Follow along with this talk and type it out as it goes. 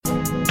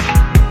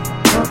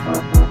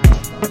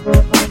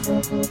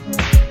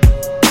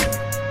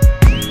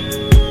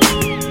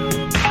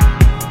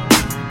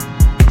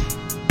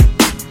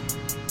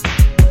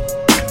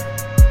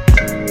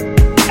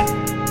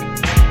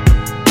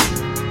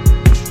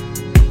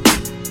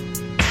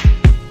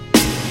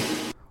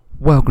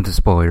Welcome to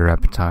Spoil Your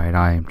Appetite.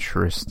 I am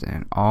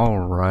Tristan.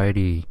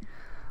 Alrighty.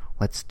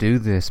 Let's do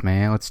this,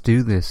 man. Let's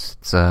do this.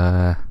 It's,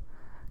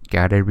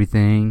 got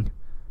everything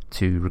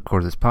to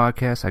record this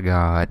podcast. I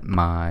got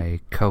my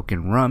Coke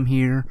and rum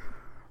here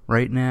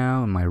right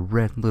now in my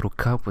red little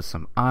cup with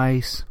some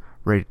ice.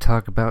 Ready to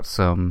talk about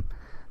some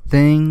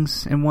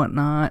things and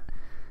whatnot.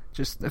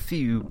 Just a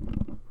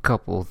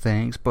couple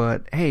things.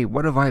 But, hey,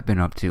 what have I been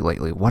up to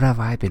lately? What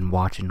have I been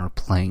watching or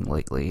playing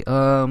lately?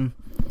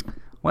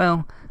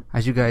 Well,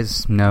 as you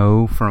guys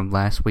know from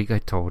last week, I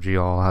told you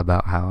all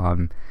about how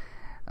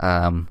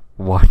I'm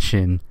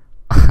watching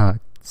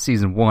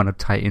Season 1 of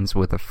Titans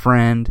with a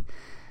friend,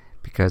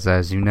 because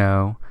as you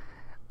know,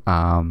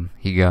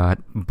 he got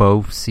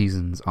both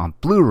seasons on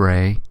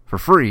Blu-ray for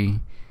free,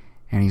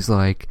 and he's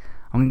like,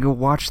 I'm going to go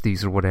watch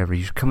these or whatever,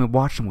 you should come and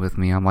watch them with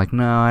me. I'm like,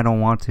 no, I don't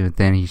want to. And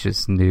then he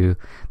just knew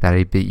that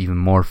it'd be even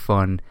more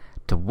fun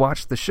to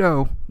watch the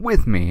show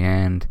with me,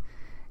 and,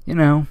 you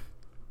know,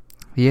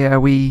 yeah,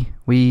 we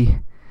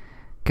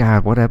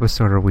God, what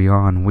episode are we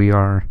on? We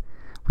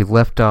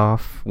left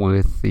off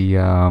with the,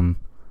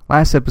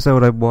 last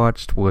episode I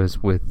watched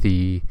was with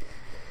the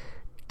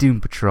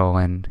Doom Patrol,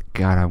 and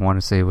God, I want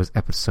to say it was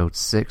episode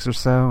 6 or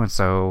so, and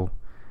so,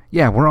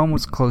 yeah, we're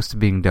almost close to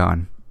being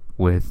done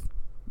with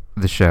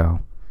the show,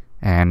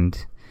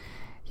 and,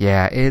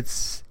 yeah,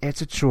 it's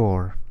a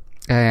chore,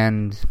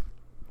 and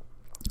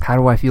how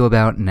do I feel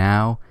about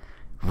now,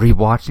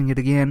 rewatching it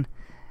again?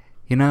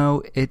 You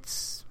know,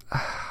 it's,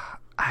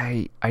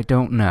 I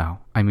don't know.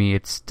 I mean,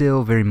 it's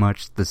still very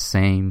much the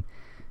same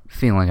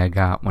feeling I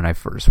got when I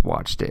first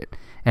watched it.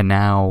 And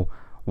now,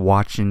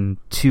 watching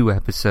 2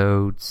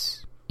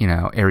 episodes, you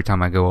know, every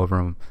time I go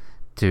over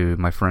to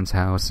my friend's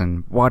house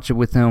and watch it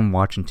with him,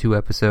 watching 2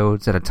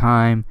 episodes at a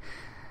time.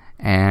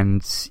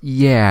 And,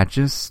 yeah,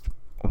 just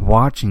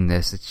watching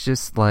this, it's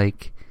just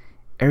like,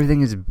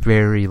 everything is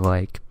very,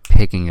 like,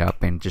 picking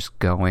up and just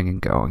going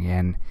and going.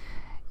 And,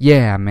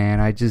 yeah, man,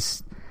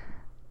 it's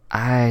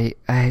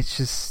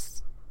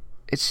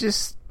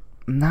just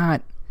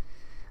not,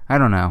 I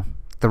don't know,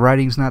 the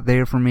writing's not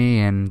there for me,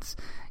 and,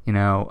 you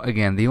know,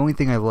 again, the only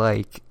thing I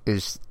like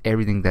is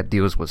everything that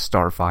deals with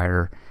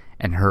Starfire,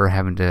 and her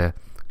having to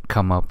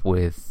come up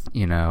with,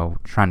 you know,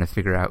 trying to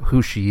figure out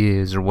who she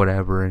is, or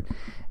whatever, and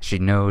she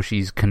knows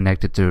she's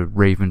connected to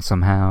Raven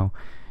somehow.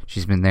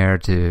 She's been there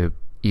to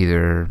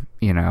either,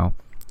 you know,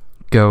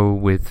 go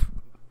with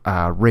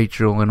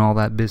Rachel and all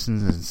that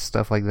business and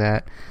stuff like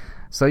that.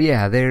 So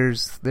yeah,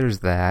 there's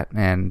that,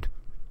 and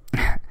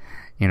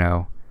you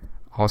know,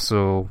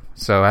 also,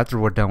 so after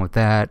we're done with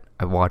that,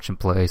 I watch him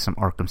play some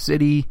Arkham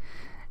City,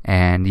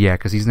 and yeah,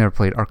 because he's never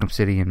played Arkham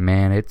City, and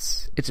man,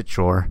 it's a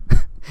chore.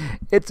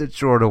 It's a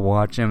chore to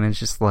watch him, and it's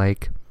just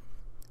like,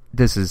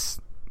 this is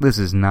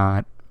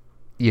not,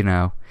 you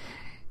know,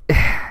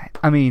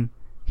 I mean,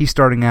 he's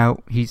starting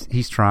out,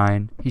 he's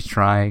trying,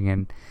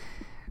 and,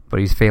 but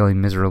he's failing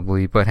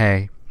miserably, but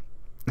hey,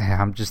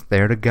 I'm just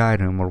there to guide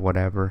him or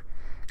whatever,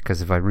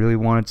 because if I really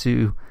wanted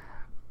to,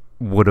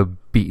 would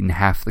have beaten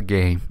half the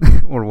game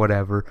or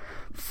whatever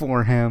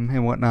for him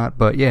and whatnot.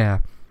 But yeah,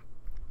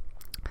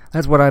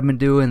 that's what I've been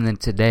doing. And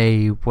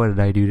today, what did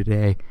I do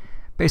today?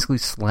 Basically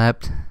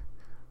slept,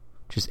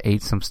 just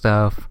ate some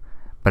stuff.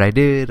 But I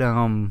did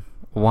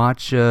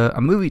watch a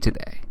movie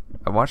today.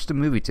 I watched a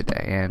movie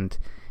today, and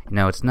you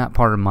know, it's not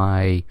part of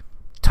my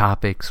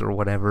topics or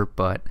whatever,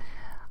 but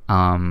you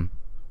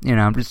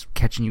know, I'm just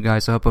catching you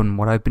guys up on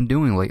what I've been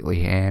doing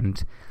lately.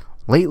 And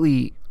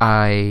lately,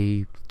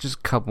 I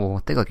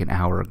think like an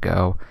hour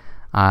ago,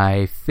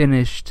 I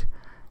finished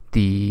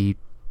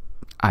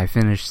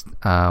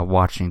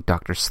watching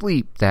Dr.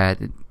 Sleep, that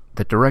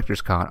the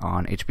director's cut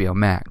on HBO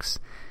Max,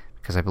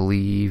 because I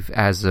believe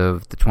as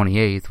of the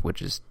 28th,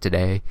 which is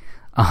today,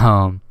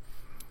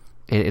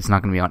 it's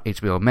not going to be on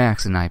HBO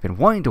Max, and I've been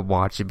wanting to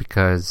watch it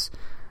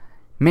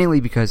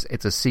mainly because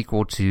it's a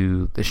sequel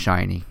to The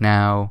Shining.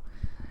 Now,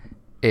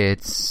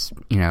 it's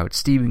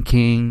Stephen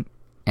King.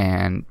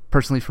 And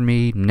personally for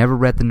me, never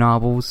read the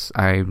novels.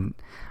 I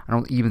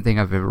don't even think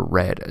I've ever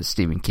read a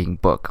Stephen King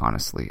book,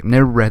 honestly. I've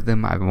never read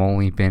them. I've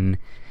only been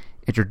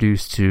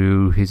introduced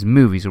to his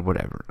movies or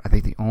whatever. I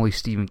think the only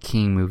Stephen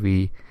King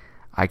movie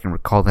I can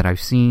recall that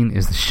I've seen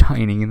is The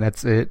Shining, and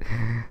that's it.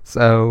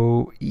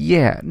 So,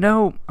 yeah,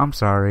 no, I'm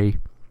sorry.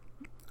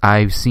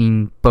 I've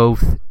seen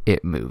both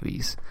It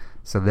movies.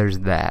 So there's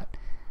that.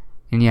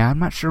 And yeah, I'm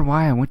not sure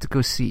why I went to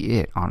go see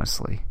It,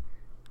 honestly.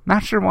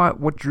 Not sure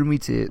what drew me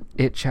to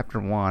It Chapter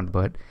 1,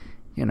 but,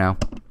 you know,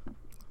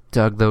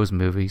 dug those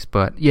movies.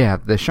 But, yeah,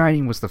 The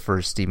Shining was the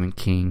first Stephen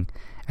King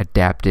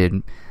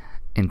adapted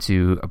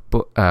into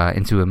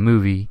a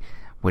movie,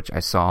 which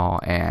I saw,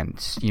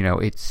 and, you know,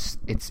 it's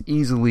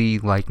easily,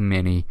 like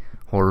many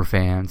horror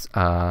fans,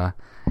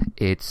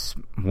 it's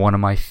one of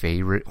my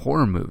favorite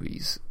horror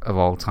movies of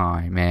all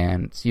time,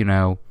 and, you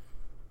know,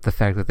 the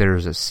fact that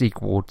there's a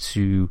sequel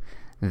to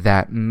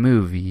that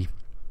movie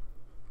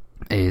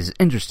is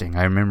interesting.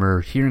 I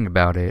remember hearing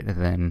about it,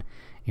 and then,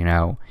 you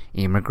know,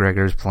 Ian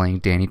McGregor's playing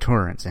Danny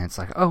Torrance, and it's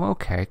like, oh,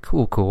 okay,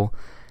 cool.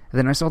 And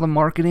then I saw the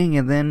marketing,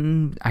 and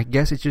then I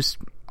guess it just,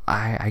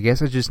 I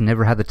guess I just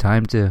never had the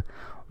time to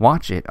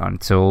watch it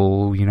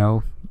until,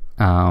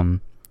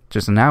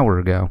 just an hour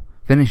ago,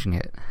 finishing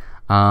it.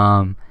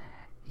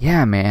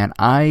 Yeah, man,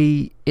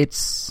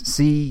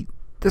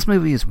 this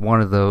movie is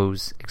one of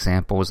those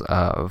examples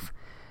of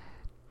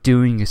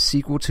doing a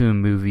sequel to a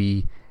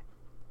movie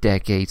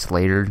decades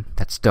later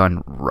that's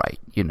done right,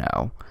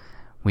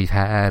 We've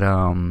had,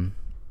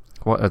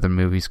 what other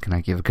movies can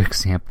I give a good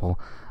example?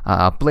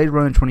 Blade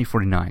Runner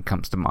 2049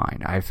 comes to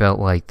mind. I felt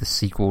like the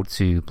sequel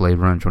to Blade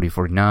Runner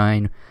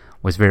 2049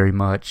 was very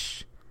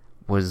much,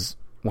 was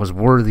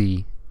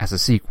worthy as a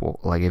sequel.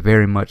 Like, it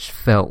very much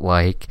felt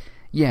like,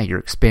 yeah, you're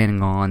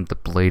expanding on the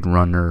Blade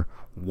Runner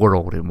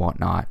world and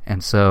whatnot.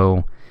 And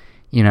so,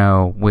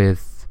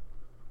 with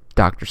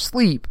Dr.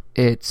 Sleep,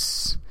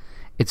 it's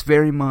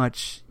very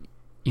much,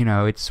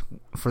 it's,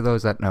 for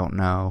those that don't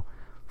know,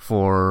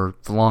 for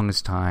the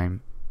longest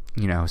time,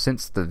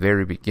 since the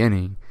very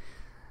beginning,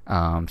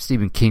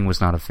 Stephen King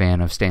was not a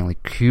fan of Stanley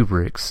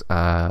Kubrick's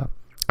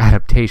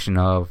adaptation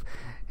of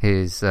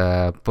his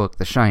book,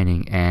 The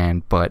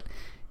Shining, but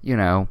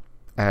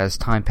as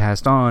time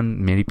passed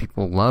on, many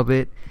people love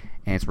it,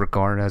 and it's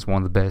regarded as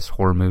one of the best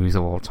horror movies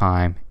of all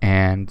time.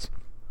 And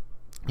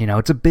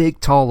it's a big,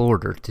 tall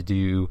order to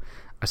do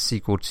a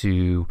sequel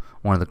to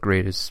one of the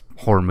greatest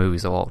horror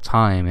movies of all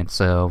time, and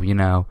so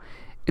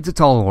it's a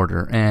tall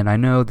order. And I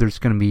know there's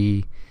going to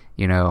be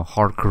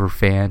hardcore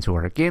fans who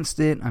are against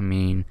it. I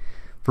mean,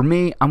 for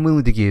me, I'm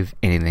willing to give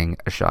anything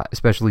a shot,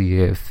 especially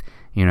if,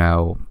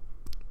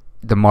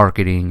 the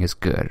marketing is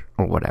good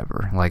or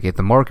whatever. Like, if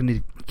the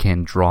marketing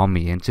can draw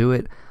me into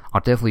it,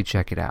 I'll definitely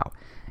check it out.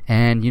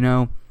 And,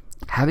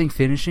 having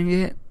finishing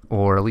it,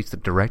 or at least the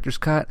director's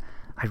cut,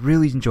 I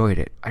really enjoyed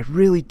it. I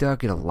really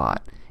dug it a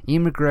lot.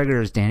 Ian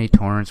McGregor as Danny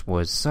Torrance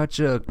was such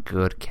a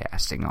good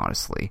casting,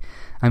 honestly.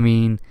 I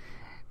mean,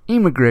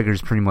 Ian McGregor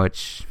is pretty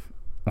much,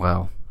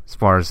 well, as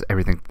far as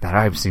everything that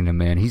I've seen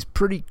him in, he's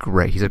pretty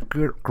great. He's a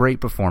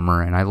great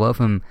performer, and I love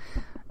him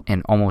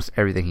in almost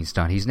everything he's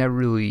done. I've never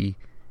really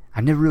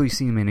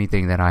seen him in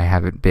anything that I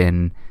haven't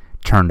been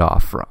turned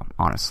off from,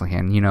 honestly.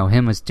 And,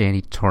 him as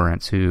Danny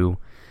Torrance, who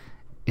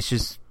is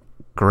just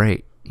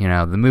great.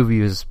 The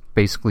movie is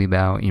basically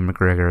about Ian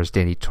McGregor as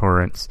Danny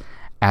Torrance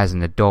as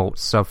an adult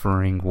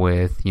suffering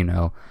with,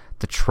 the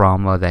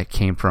trauma that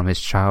came from his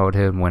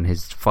childhood when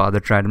his father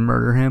tried to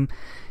murder him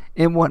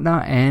and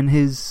whatnot, and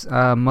his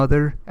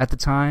mother at the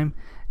time.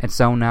 And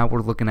so now we're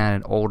looking at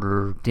an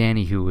older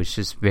Danny who is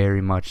just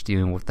very much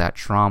dealing with that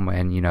trauma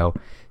and,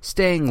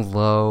 staying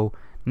low,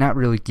 not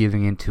really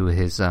giving into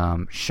his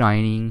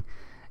shining,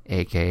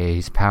 aka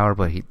his power,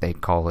 but they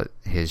call it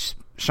his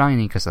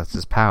shining because that's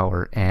his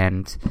power.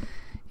 And,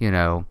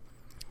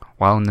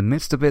 while in the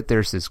midst of it,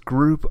 there's this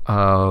group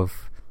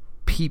of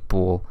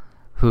people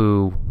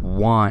who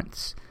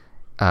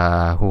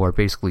are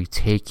basically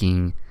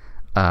taking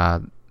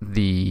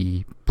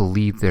the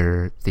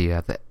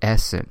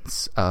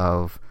essence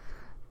of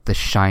the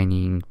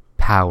shining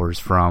powers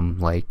from,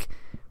 like,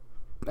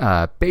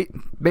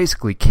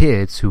 basically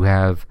kids who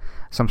have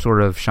some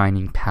sort of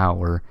shining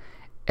power,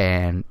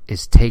 and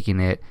is taking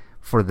it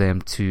for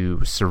them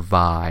to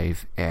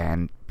survive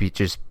and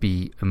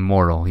be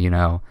immortal.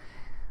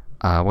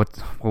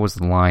 What was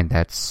the line?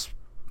 That's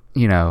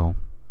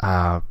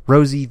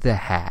Rosie the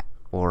Hat,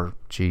 or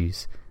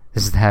is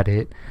that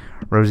it?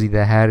 Rosie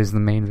the Hat is the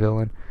main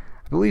villain.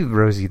 I believe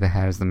Rosie the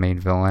Hat is the main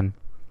villain.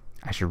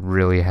 I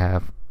really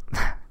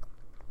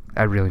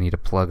need to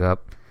plug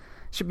up.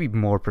 Should be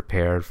more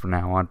prepared from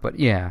now on. But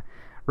yeah,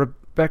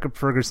 Rebecca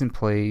Ferguson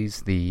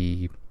plays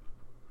the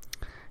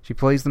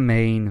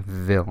main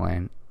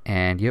villain,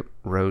 and yep,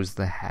 Rose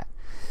the Hat.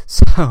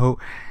 So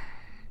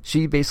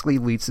she basically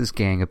leads this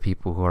gang of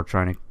people who are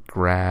trying to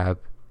grab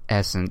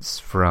essence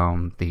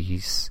from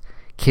these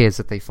kids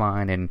that they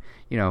find and,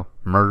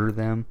 murder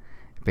them.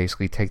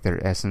 Basically take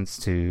their essence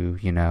to,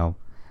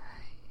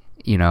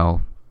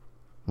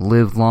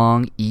 live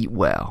long, eat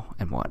well,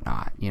 and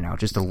whatnot.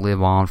 Just to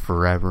live on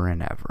forever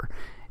and ever.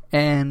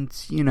 And,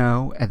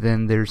 and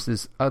then there's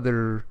this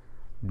other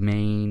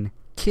main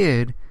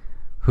kid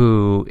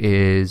who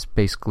is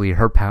basically,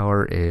 her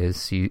power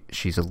is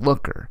she's a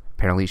looker.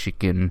 Apparently she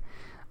can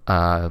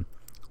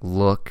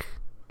look,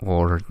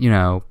 or,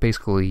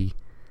 basically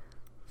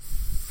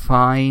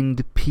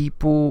find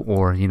people,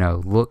 or,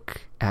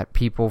 look at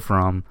people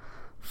from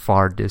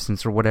far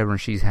distance or whatever,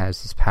 and she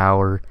has this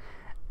power.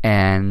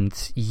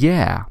 And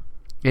yeah,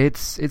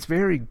 it's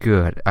very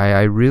good.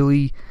 I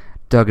really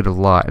dug it a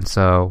lot. And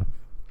so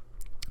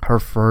her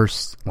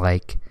first,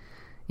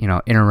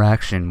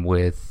 interaction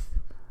with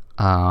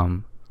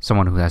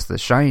someone who has the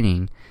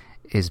shining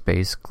is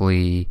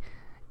basically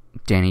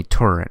Danny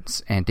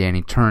Torrance. And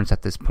Danny Torrance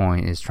at this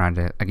point is trying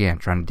to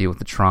deal with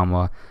the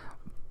trauma,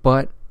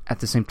 but at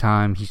the same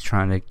time he's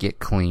trying to get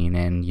clean,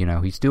 and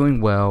he's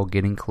doing well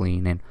getting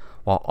clean, and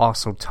while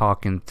also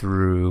talking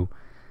to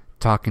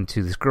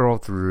this girl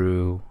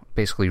through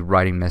basically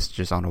writing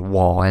messages on a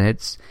wall. And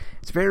it's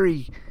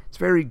very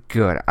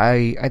good.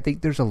 I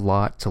think there's a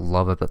lot to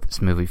love about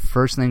this movie.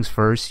 First things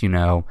first,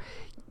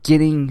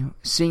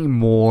 seeing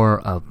more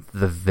of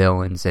the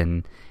villains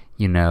and,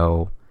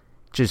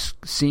 just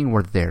seeing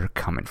where they're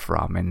coming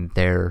from and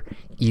their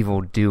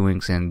evil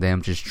doings and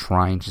them just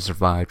trying to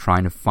survive,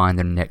 trying to find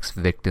their next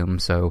victim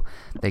so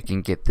they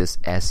can get this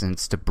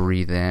essence to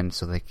breathe in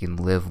so they can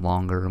live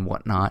longer and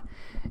whatnot.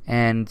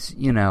 And,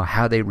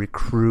 how they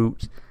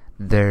recruit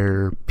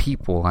their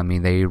people. I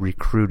mean, they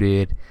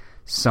recruited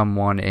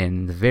someone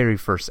in the very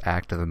first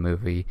act of the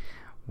movie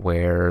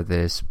where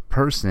this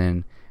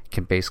person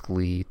can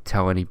basically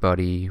tell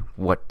anybody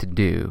what to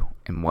do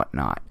and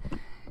whatnot,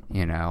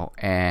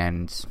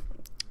 and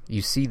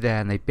you see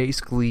that, and they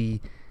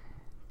basically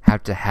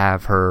have to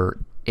have her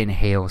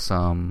inhale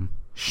some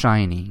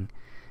shining.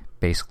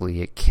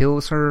 Basically, it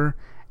kills her,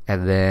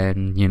 and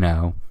then,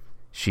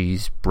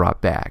 she's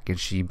brought back, and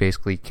she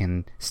basically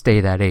can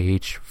stay that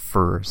age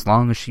for as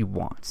long as she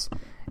wants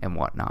and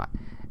whatnot.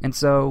 And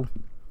so,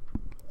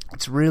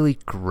 it's really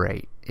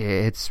great.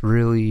 It's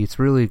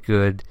really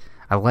good.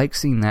 I like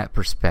seeing that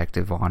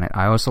perspective on it.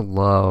 I also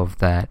love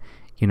that,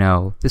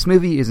 this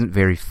movie isn't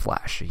very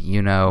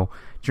flashy,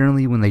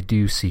 Generally, when they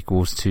do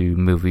sequels to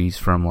movies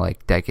from,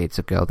 decades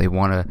ago, they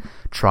want to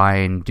try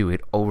and do it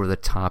over the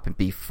top and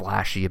be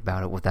flashy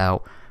about it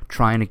without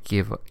trying to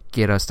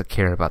get us to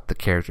care about the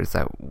characters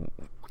that,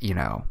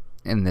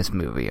 in this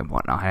movie and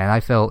whatnot. And I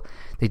felt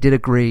they did a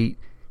great,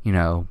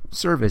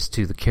 service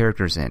to the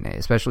characters in it,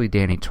 especially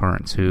Danny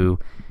Torrance, who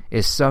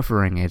is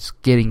suffering, it's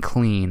getting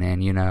clean,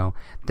 and,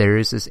 there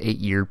is this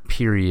 8-year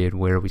period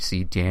where we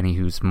see Danny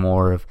who's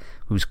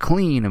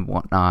clean and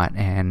whatnot,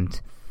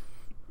 and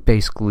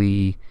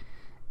basically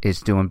is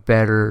doing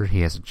better.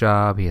 He has a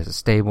job, he has a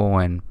stable,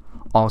 and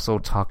also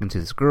talking to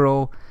this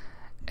girl.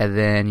 And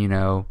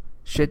then,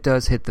 shit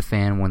does hit the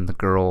fan when the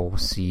girl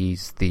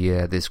sees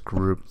this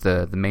group,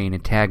 the main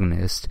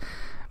antagonist,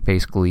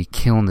 basically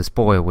killing this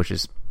boy, which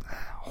is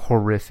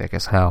horrific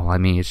as hell. I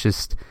mean, it's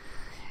just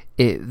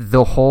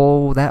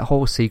that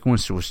whole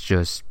sequence was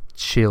just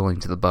chilling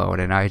to the bone,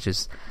 and I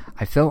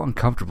felt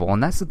uncomfortable.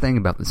 And that's the thing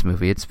about this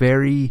movie. It's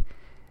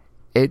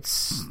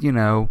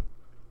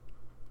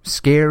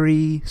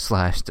scary /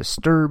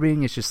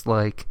 disturbing. It's just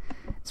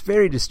it's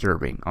very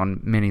disturbing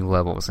on many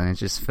levels, and you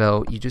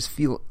just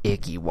feel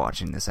icky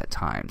watching this at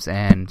times,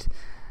 and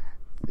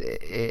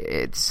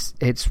it's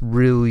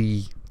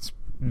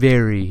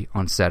very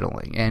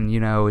unsettling. And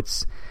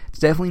it's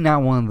definitely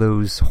not one of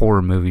those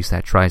horror movies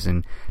that tries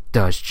and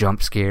does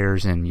jump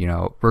scares and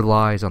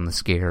relies on the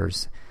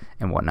scares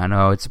and whatnot.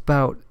 No, it's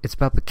about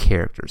the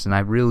characters, and I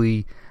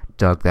really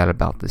dug that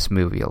about this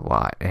movie a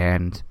lot.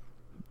 And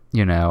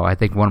I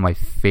think one of my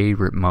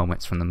favorite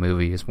moments from the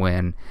movie is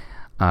when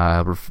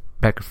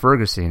Rebecca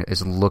Ferguson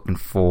is looking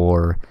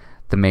for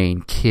the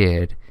main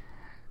kid,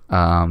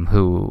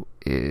 who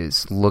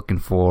is looking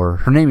for...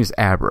 Her name is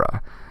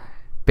Abra.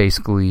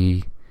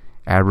 Basically,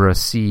 Abra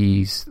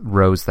sees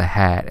Rose the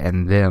Hat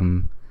and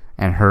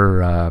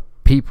her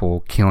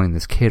people killing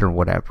this kid or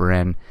whatever,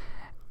 and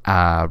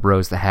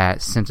Rose the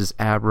Hat senses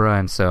Abra,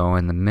 and so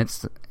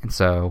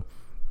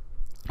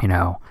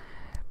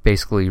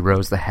basically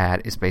Rose the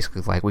Hat is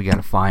basically we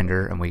gotta find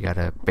her, and we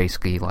gotta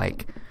basically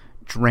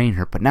drain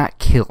her, but not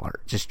kill her,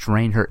 just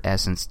drain her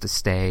essence to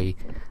stay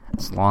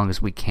as long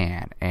as we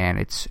can. And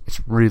it's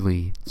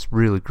really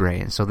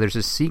great. And so there's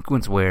a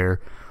sequence where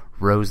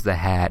Rose the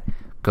Hat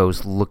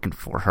goes looking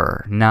for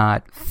her,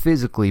 not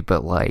physically,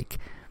 but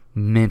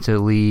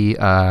mentally,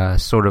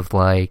 sort of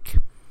like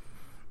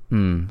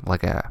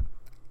a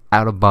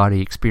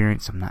out-of-body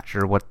experience. I'm not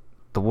sure what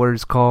the word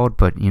is called,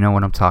 but you know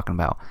what I'm talking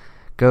about.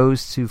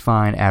 Goes to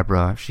find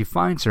Abra. She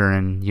finds her,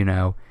 and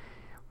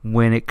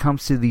when it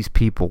comes to these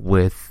people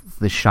with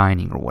the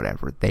Shining or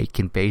whatever, they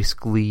can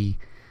basically,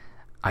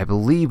 I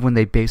believe, when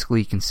they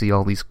basically can see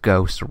all these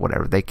ghosts or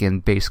whatever, they can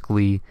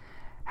basically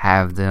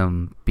have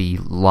them be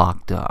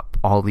locked up.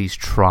 All these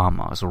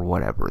traumas or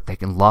whatever, they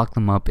can lock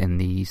them up in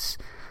these,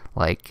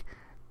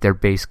 they're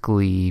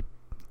basically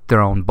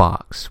their own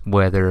box.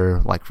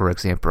 Whether, for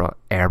example,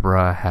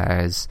 Abra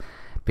has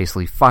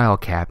basically file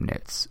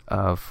cabinets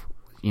of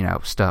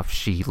stuff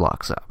she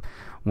locks up,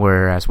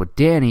 whereas with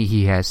Danny,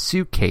 he has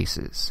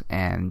suitcases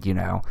and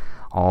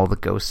all the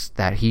ghosts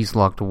that he's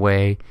locked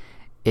away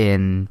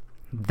in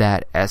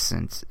that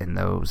essence in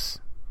those.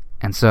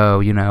 And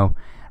so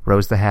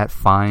Rose the Hat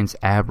finds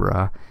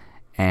Abra,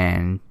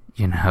 and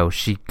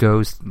she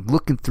goes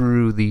looking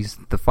through the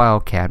file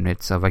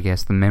cabinets of, I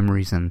guess, the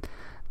memories and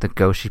the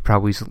ghosts she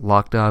probably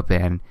locked up,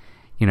 and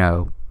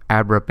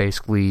Abra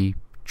basically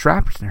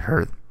trapped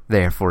her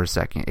there for a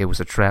second. It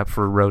was a trap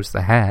for Rose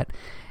the Hat,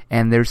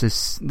 and there's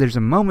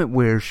a moment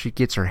where she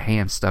gets her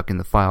hand stuck in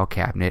the file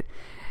cabinet,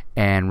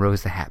 and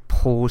Rose the Hat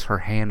pulls her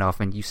hand off,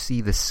 and you see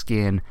the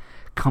skin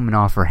coming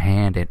off her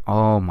hand, and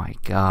oh my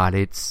god,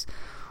 it's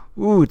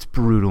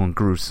brutal and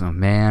gruesome,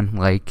 man.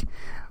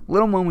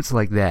 Little moments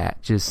like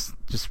that just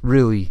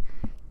really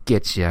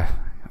get you,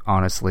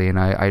 honestly, and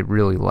I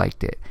really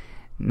liked it.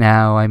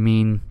 Now, I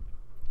mean,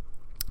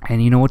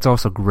 and what's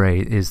also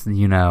great is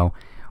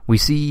we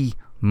see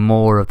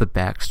more of the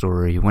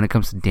backstory when it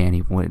comes to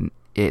Danny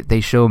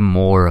they show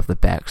more of the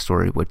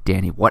backstory with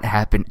Danny. What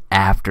happened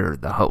after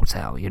the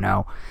hotel,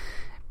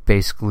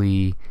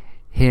 Basically,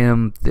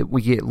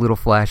 we get a little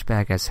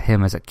flashback as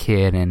him as a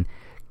kid and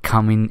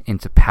coming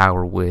into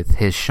power with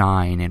his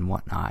shine and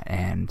whatnot.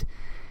 And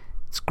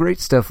it's great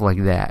stuff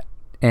like that.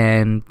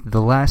 And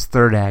the last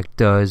third act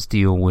does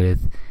deal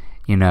with,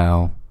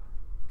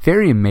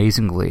 very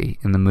amazingly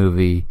in the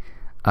movie,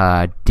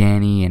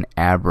 Danny and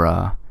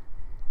Abra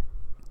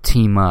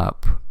team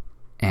up,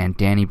 and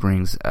Danny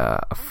brings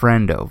a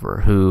friend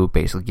over who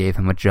basically gave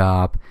him a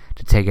job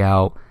to take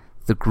out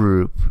the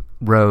group,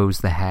 Rose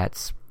the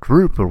Hat's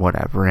group or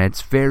whatever, and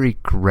it's very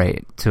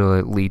great till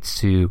it leads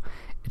to,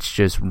 it's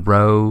just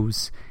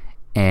Rose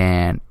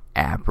and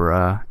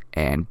Abra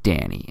and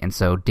Danny. And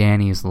so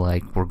Danny is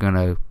like, we're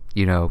gonna,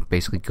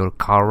 basically go to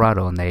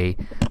Colorado, and the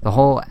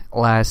whole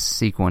last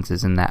sequence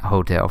is in that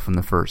hotel from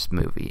the first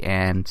movie,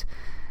 and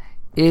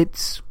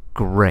it's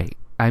great.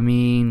 I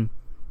mean,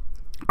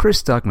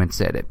 Chris Stuckman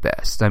said it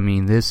best. I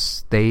mean,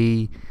 there's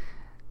a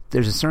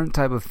certain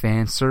type of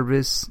fan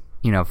service.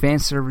 Fan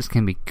service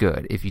can be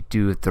good if you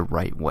do it the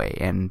right way.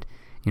 And,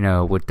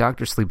 with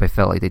Dr. Sleep, I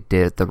felt like they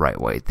did it the right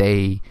way.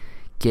 They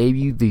gave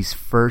you these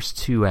first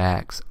two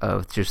acts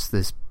of just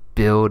this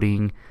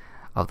building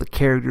of the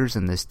characters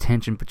and this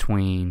tension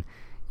between,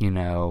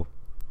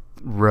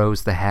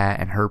 Rose the Hat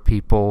and her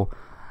people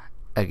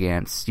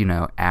against,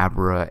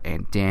 Abra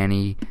and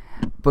Danny.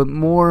 But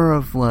more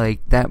of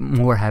like that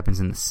more happens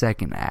in the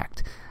second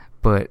act.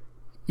 But,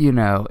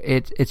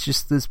 it's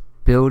just this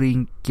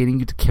building, getting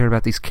you to care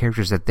about these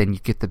characters, that then you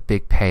get the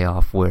big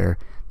payoff where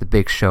the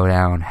big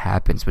showdown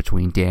happens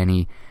between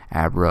Danny,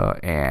 Abra,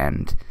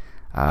 and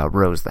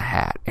Rose the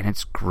Hat, and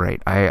it's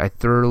great. I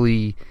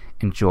thoroughly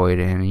enjoyed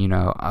it, and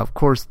of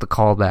course the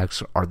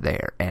callbacks are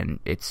there, and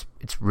it's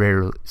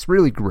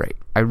really great.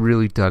 I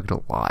really dug it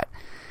a lot.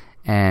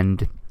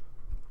 And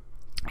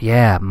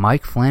yeah,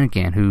 Mike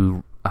Flanagan,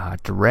 who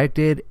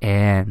directed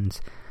and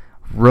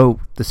wrote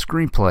the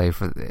screenplay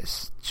for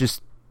this,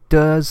 just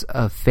does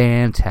a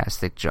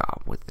fantastic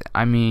job with it.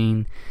 I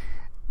mean,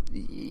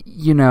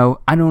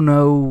 I don't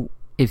know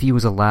if he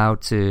was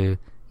allowed to,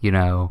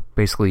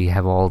 basically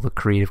have all the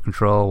creative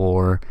control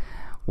or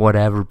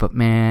whatever, but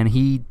man,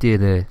 he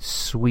did a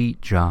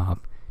sweet job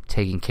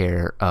taking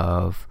care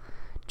of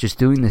just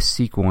doing the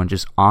sequel and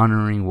just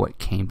honoring what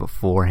came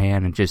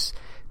beforehand and just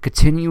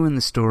continuing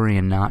the story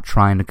and not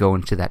trying to go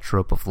into that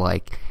trope of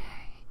like,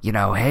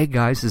 hey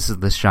guys, this is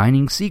the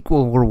Shining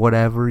sequel or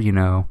whatever,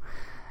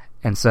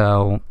 And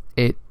so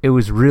it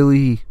was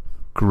really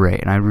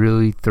great, and I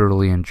really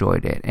thoroughly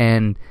enjoyed it.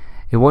 And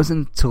it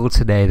wasn't until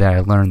today that I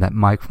learned that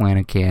Mike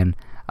Flanagan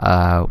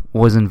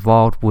was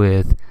involved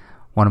with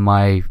one of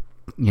my,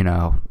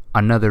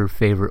 another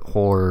favorite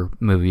horror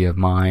movie of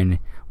mine,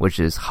 which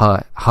is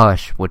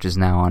Hush, which is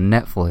now on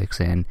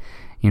Netflix. And,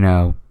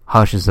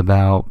 Hush is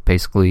about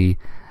basically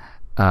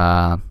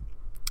about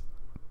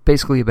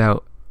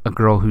a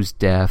girl who's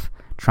deaf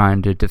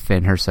trying to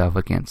defend herself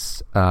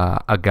against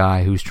a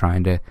guy who's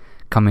trying to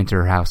come into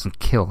her house and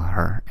kill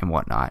her and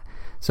whatnot.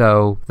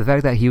 So the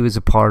fact that he was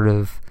a part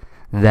of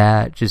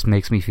that just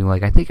makes me feel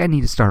like I think I need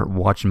to start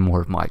watching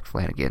more of Mike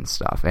Flanagan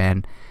stuff.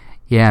 And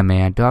yeah,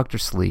 man, Dr.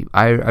 Sleep,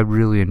 I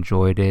really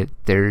enjoyed it.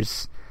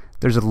 There's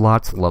a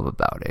lot to love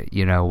about it,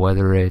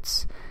 whether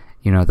it's,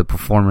 the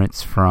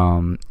performance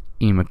from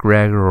Ian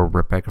McGregor or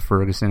Rebecca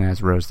Ferguson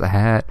as Rose the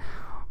Hat,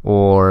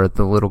 or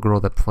the little girl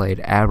that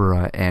played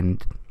Abra,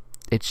 and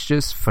it's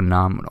just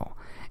phenomenal.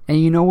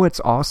 And what's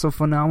also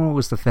phenomenal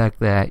was the fact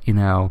that,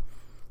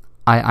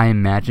 I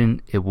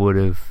imagine it would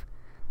have...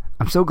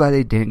 I'm so glad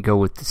they didn't go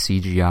with the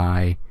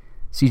CGIing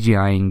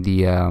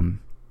the,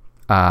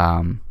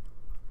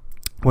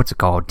 what's it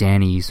called?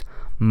 Danny's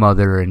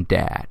mother and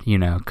dad,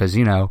 because,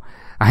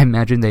 I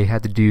imagine they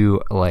had to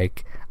do,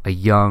 like, a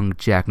young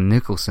Jack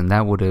Nicholson.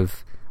 That would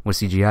have, with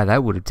CGI,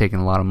 that would have taken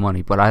a lot of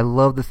money. But I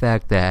love the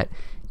fact that,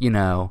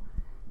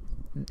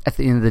 at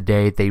the end of the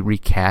day, they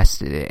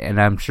recasted it,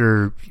 and I'm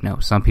sure,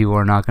 some people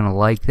are not going to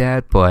like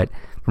that, but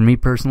for me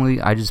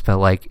personally, I just felt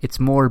like it's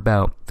more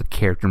about the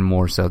character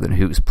more so than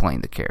who's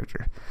playing the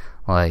character.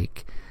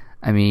 Like,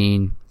 I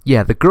mean,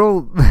 yeah, the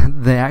girl,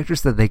 the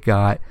actress that they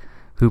got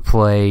who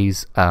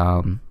plays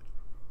the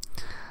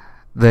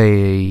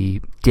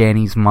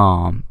Danny's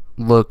mom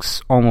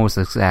looks almost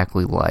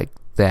exactly like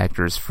the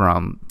actress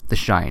from The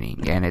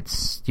Shining, and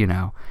it's,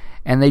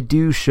 and they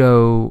do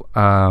show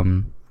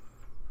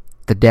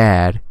the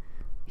dad,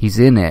 he's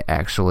in it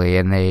actually,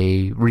 and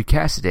they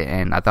recasted it,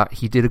 and I thought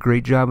he did a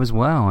great job as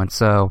well. And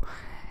so,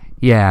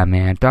 yeah,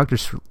 man, Dr.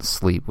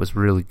 Sleep was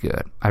really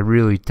good. I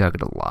really dug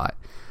it a lot.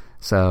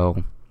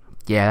 So,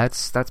 yeah,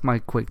 that's my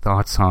quick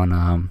thoughts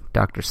on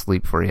Dr.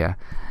 Sleep for you.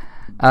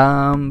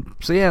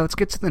 So yeah, let's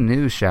get to the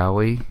news, shall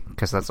we?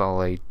 Because that's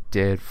all I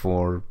did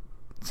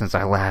since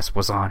I last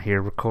was on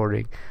here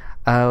recording.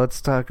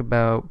 Let's talk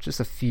about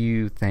just a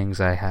few things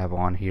I have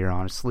on here,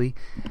 honestly.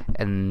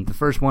 And the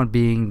first one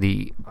being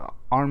the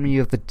Army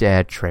of the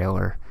Dead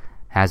trailer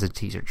has a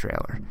teaser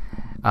trailer.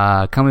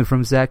 Coming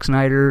from Zack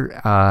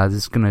Snyder, this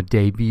is going to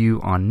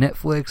debut on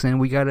Netflix, and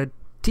we got a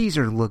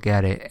teaser look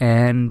at it,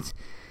 and,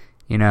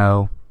 you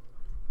know,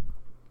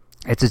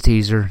 it's a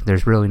teaser.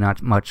 There's really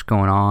not much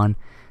going on.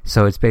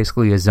 So it's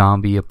basically a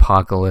zombie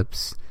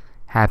apocalypse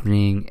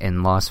happening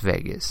in Las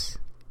Vegas.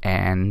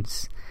 And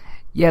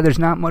yeah, there's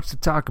not much to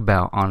talk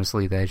about,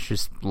 honestly. There's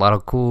just a lot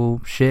of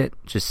cool shit.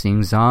 Just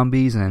seeing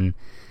zombies and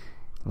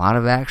a lot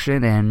of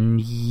action. And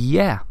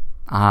yeah,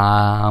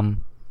 I'll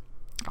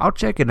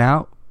check it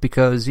out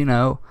because, you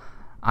know,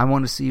 I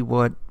want to see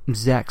what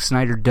Zack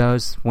Snyder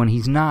does when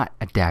he's not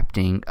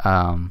adapting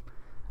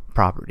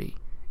property.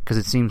 Because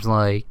it seems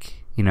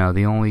like, you know,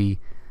 the only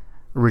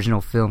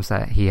original films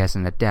that he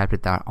hasn't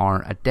adapted that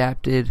aren't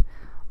adapted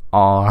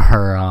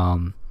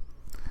are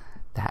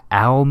the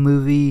Owl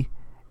movie,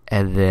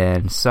 and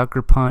then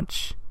Sucker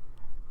Punch,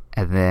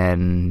 and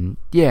then,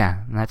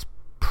 yeah, that's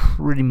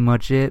pretty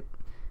much it.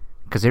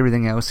 Because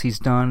everything else he's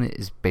done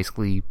is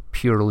basically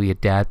purely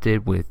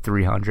adapted, with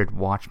 300,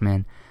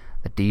 Watchmen,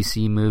 the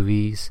DC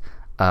movies,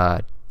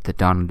 the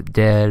Dawn of the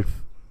Dead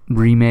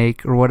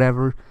remake or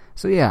whatever.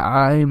 So yeah,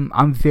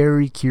 I'm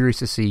very curious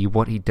to see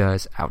what he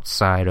does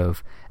outside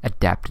of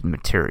adapted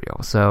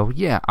material. So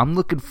yeah, I'm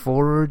looking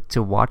forward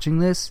to watching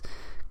this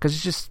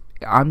because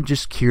I'm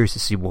just curious to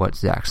see what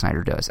Zack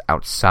Snyder does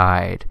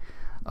outside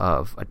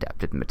of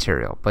adapted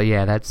material. But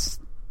yeah,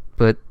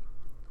 but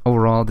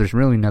overall, there's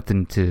really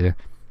nothing to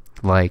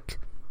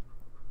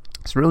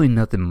there's really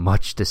nothing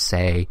much to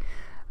say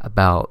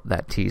about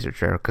that teaser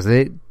trailer because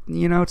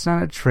it's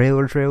not a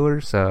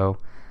trailer. So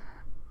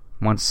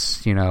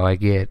once we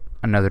get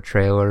another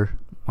trailer,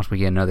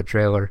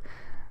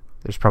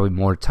 there's probably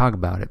more to talk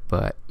about it.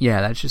 But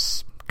yeah, that's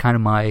just kind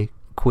of my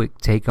quick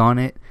take on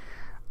it.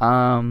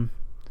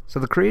 So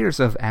the creators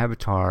of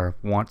Avatar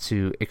want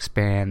to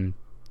expand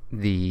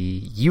the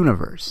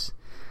universe.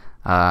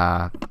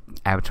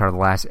 Avatar: The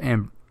Last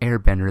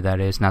Airbender, that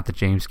is, not the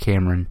James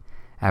Cameron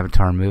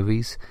Avatar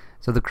movies.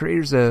 So the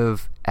creators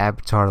of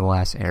Avatar: The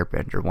Last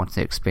Airbender want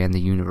to expand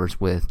the universe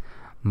with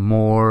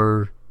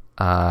more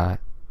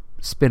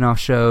spin-off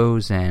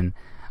shows and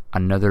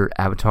another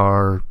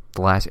Avatar: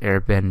 The Last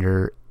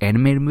Airbender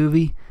animated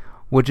movie,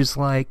 which is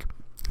like,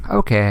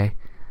 okay,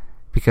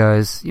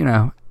 because,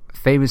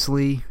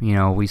 famously,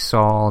 we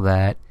saw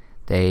that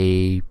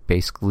they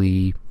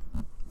basically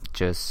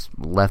just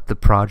left the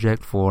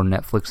project for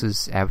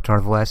Netflix's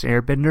Avatar: The Last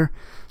Airbender.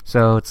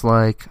 So it's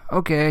like,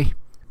 okay,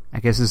 I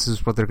guess this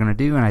is what they're going to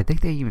do. And I think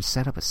they even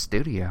set up a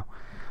studio,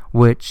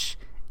 which,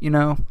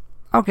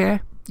 okay.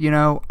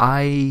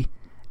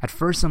 At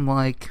first I'm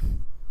like,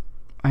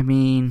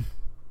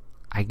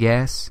 I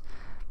guess.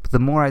 But the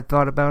more I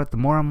thought about it, the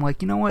more I'm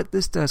like, you know what?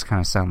 This does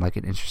kind of sound like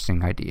an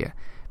interesting idea.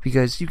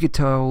 Because you could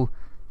tell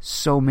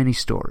so many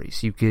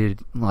stories. You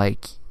could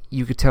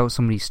tell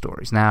so many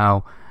stories.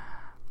 Now,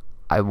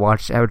 I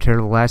watched Avatar: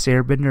 The Last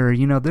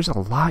Airbender. There's a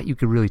lot you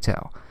could really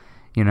tell.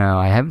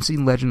 I haven't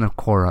seen Legend of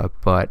Korra,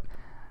 but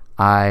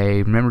I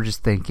remember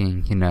just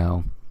thinking,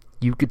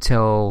 you could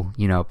tell,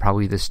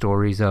 probably the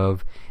stories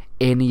of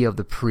any of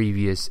the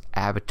previous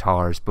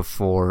avatars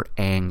before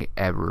Aang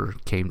ever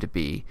came to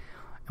be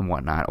and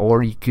whatnot.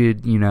 Or you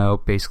could,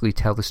 basically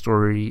tell the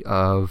story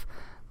of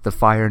the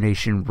Fire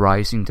Nation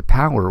rising to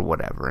power or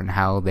whatever, and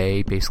how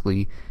they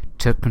basically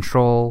took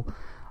control,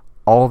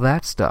 all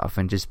that stuff,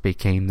 and just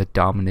became the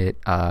dominant,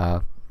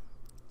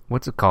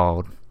 what's it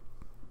called?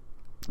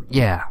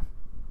 Yeah.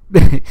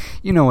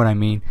 You know what I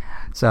mean.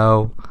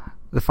 So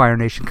the Fire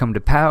Nation come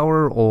to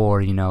power,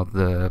 or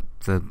the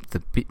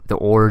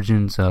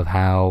origins of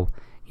how,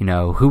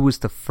 who was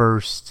the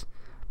first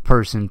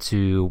person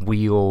to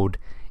wield,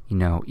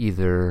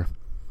 either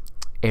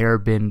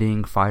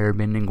airbending,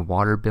 firebending,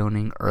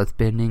 waterbending,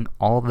 earthbending,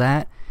 all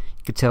that.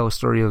 You could tell a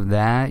story of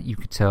that. You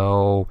could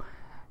tell,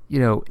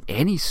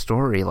 any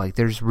story. Like,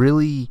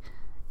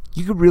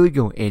 you could really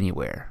go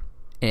anywhere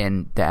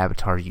in the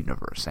Avatar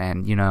universe.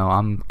 And,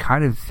 I'm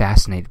kind of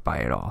fascinated by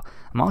it all.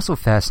 I'm also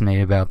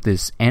fascinated about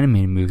this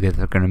animated movie that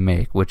they're going to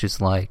make, which is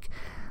like,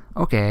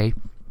 okay,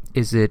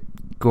 is it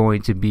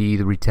going to be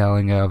the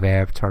retelling of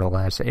Avatar: The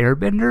Last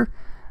Airbender?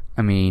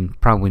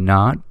 Probably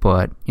not,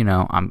 but,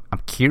 I'm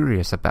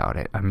curious about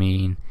it.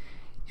 You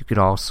could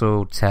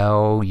also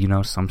tell,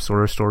 some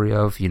sort of story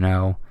of,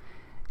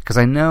 because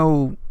I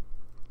know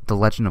The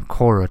Legend of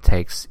Korra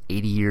takes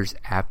 80 years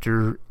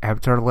after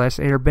Avatar: The Last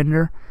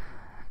Airbender.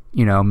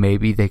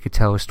 Maybe they could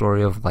tell a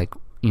story of, like,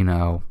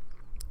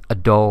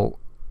 adult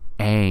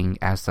Aang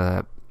as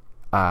the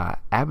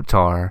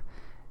Avatar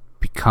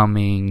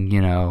becoming,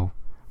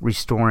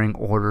 restoring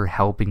order,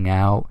 helping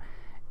out,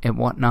 and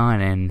whatnot,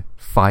 and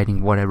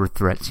fighting whatever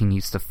threats he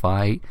needs to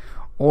fight.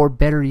 Or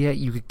better yet,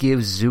 you could give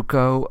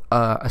Zuko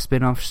a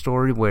spin-off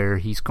story where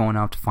he's going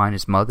out to find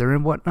his mother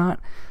and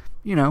whatnot.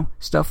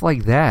 Stuff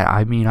like that.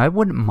 I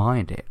wouldn't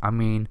mind it.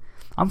 I'm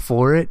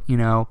for it.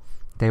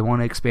 They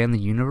want to expand the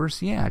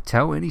universe. Yeah,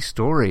 tell any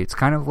story. It's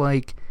kind of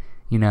like,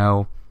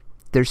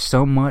 there's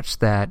so much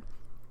that,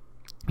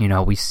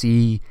 we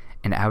see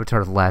in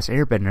Avatar: The Last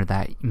Airbender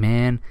that,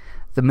 man,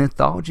 the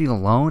mythology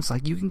alone, it's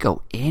like you can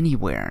go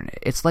anywhere in it.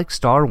 It's like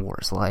Star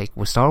Wars. Like,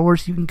 with Star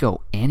Wars, you can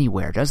go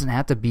anywhere. It doesn't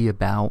have to be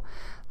about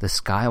the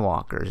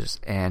Skywalkers.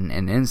 And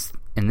in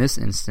this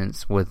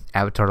instance, with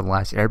Avatar The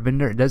Last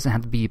Airbender, it doesn't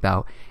have to be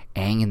about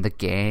Aang and the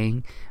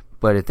gang,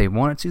 but if they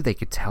wanted to, they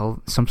could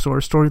tell some sort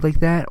of story like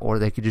that, or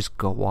they could just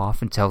go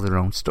off and tell their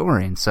own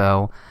story. And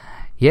so,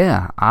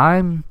 yeah,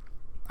 I'm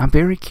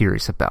very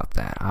curious about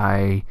that.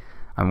 I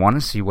want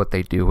to see what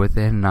they do with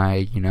it, and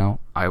I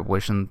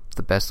wish them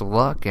the best of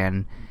luck.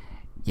 And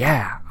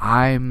yeah,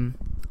 I'm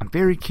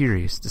very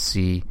curious to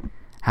see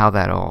how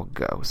that all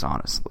goes,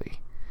 honestly.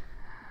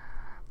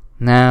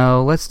 Now,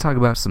 let's talk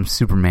about some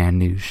Superman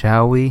news,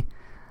 shall we?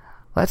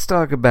 Let's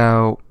talk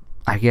about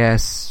the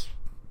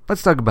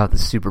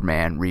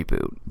Superman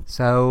reboot.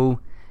 So,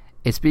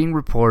 it's being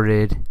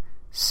reported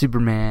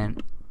Superman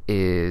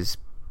is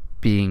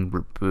being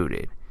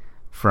rebooted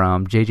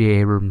from J.J.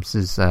 Abrams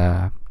is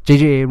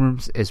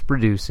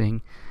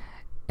producing,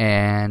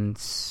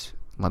 and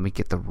let me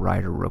get the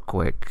writer real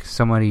quick.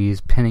 Somebody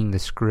is penning the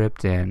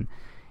script, and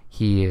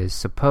he is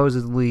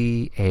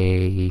supposedly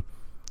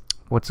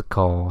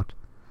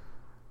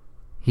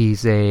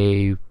he's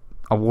a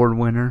award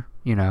winner,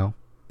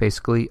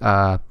 basically.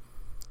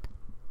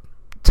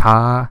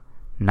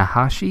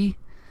 Ta-Nehisi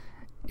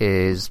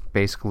is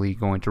basically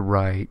going to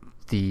write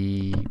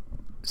the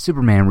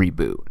Superman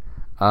reboot.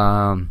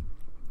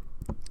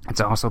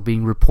 It's also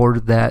being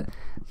reported that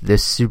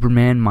this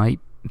Superman might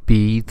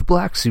be the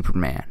Black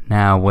Superman.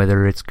 Now,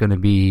 whether it's going to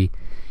be,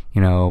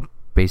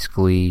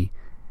 basically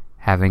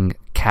having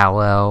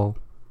Kal-El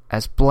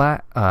as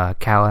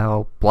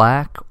Kal-El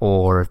Black,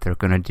 or if they're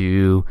going to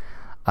do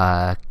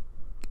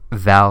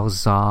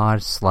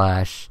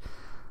Val-Zod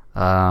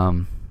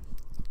 /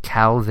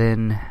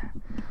 Calvin,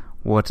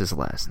 what's his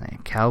last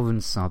name?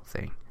 Calvin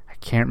something. I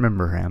can't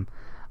remember him.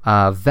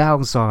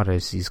 Val-Zod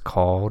as he's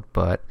called,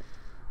 but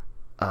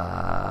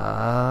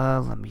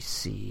let me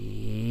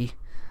see.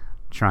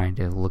 I'm trying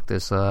to look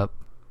this up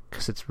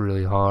because it's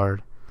really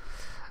hard.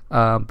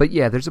 But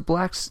yeah, there's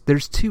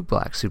two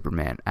Black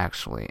Superman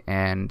actually,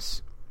 and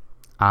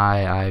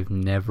I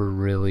never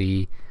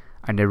really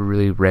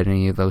read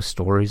any of those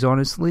stories,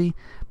 honestly.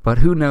 But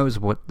who knows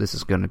what this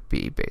is going to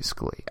be,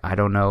 basically. I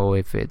don't know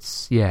if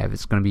it's going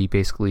to be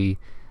basically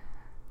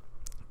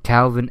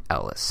Calvin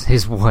Ellis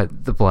is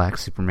what the Black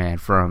Superman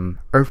from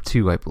Earth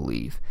 2, I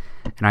believe.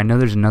 And I know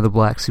there's another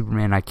Black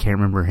Superman, I can't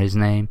remember his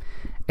name.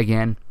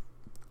 Again,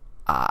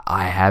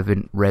 I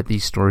haven't read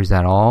these stories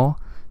at all.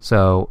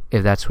 So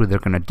if that's what they're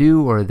going to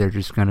do, or they're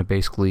just going to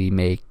basically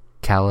make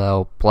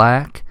Kal-El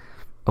Black,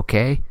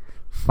 okay,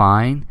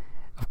 fine.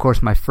 Of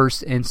course, my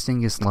first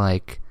instinct is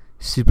like,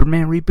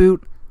 Superman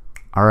reboot?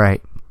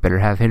 Alright, better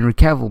have Henry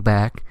Cavill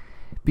back.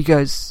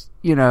 Because,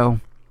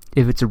 if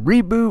it's a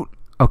reboot,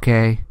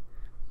 okay,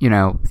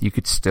 you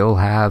could still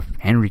have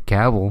Henry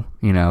Cavill,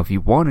 if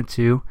you wanted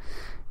to,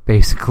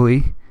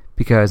 basically.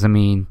 Because,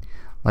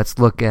 let's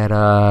look at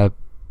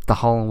the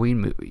Halloween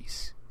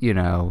movies.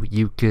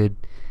 You could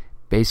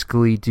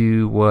basically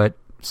do what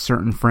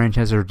certain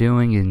franchises are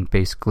doing and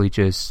basically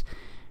just,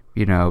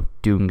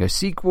 doing a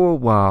sequel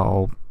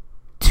while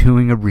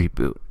doing a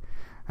reboot.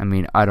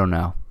 I don't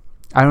know.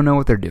 I don't know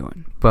what they're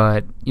doing,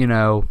 but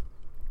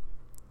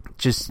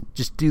just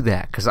do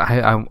that, because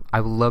I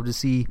would love to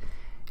see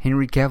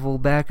Henry Cavill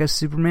back as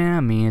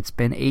Superman. It's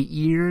been 8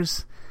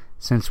 years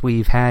since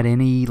we've had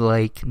any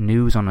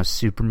news on a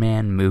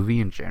Superman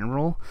movie in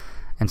general,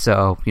 and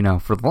so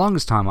for the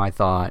longest time I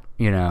thought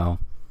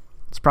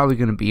it's probably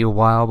going to be a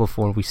while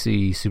before we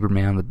see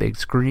Superman on the big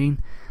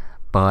screen.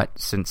 But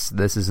since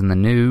this is in the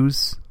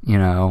news,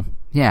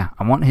 yeah,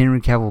 I want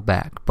Henry Cavill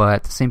back. But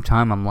at the same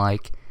time, I'm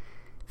like,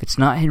 if it's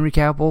not Henry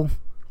Cavill,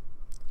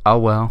 oh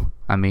well.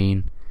 I'm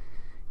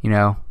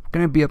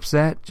gonna be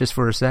upset just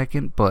for a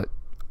second, but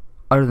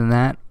other than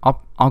that,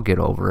 I'll get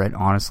over it,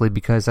 honestly,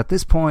 because at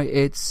this point,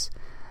 it's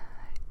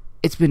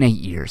been 8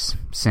 years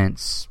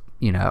since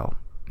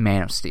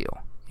Man of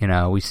Steel.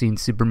 We've seen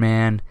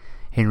Superman,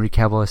 Henry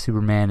Cavill as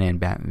Superman in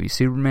Batman v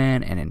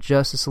Superman and in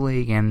Justice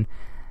League, and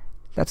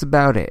that's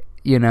about it.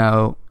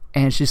 And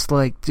it's just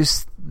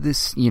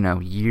this,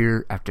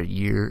 year after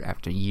year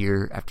after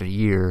year after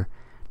year,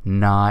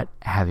 not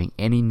having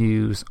any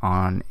news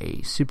on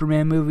a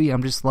Superman movie.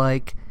 I'm just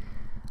like,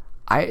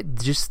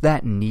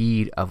 that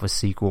need of a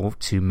sequel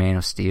to Man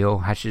of Steel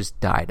has just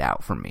died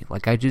out for me.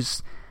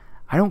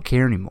 I don't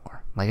care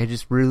anymore. I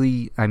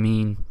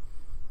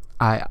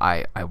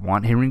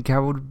want Henry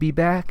Cavill to be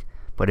back,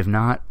 but if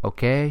not,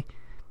 okay.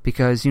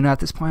 Because, at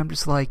this point, I'm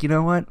just like, you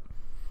know what?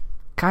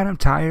 Kind of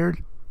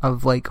tired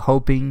of,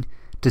 hoping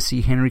to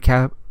see Henry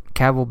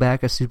Cavill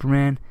back as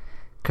Superman.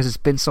 Because it's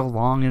been so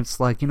long, and it's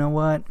like, you know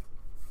what?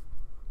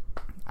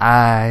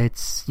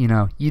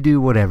 You do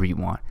whatever you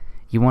want.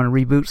 You want to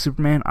reboot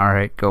Superman?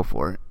 Alright, go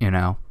for it.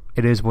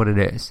 It is what it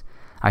is.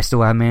 I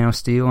still have Man of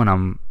Steel, and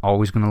I'm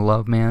always going to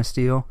love Man of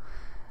Steel.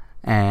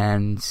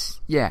 And,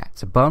 yeah,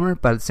 it's a bummer,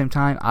 but at the same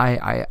time,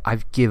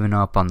 I've given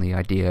up on the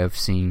idea of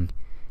seeing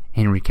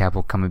Henry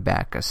Cavill coming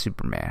back as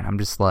Superman. I'm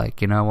just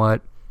like, you know what?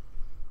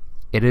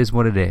 It is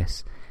what it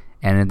is.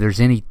 And if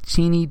there's any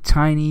teeny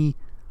tiny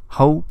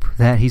hope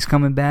that he's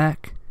coming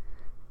back,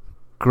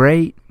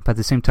 great. But at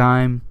the same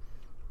time,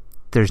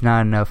 there's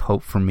not enough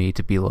hope for me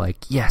to be like,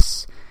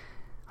 yes,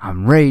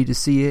 I'm ready to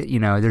see it.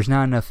 There's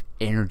not enough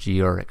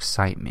energy or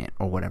excitement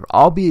or whatever.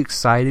 I'll be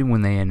excited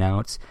when they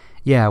announce,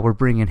 yeah, we're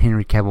bringing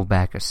Henry Cavill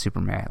back as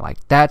Superman. Like,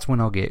 that's when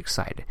I'll get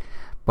excited.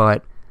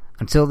 But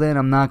until then,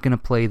 I'm not going to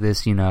play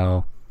this,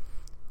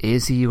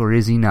 is he or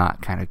is he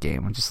not kind of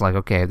game. I'm just like,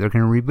 okay, if they're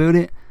going to reboot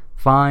it,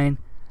 fine.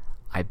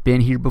 I've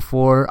been here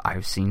before.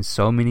 I've seen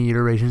so many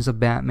iterations of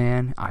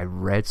Batman. I've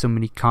read so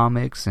many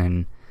comics,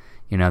 and,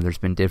 there's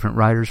been different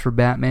writers for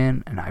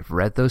Batman, and I've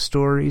read those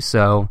stories,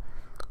 so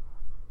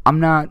I'm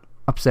not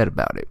upset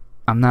about it.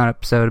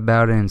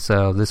 And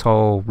so this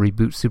whole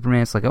reboot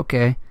Superman, it's like,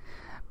 okay,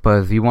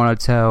 but if you want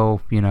to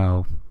tell, you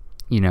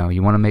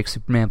want to make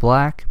Superman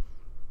black,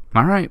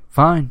 all right,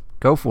 fine,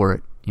 go for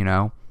it.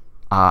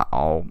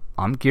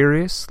 I'm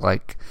curious.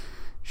 Like,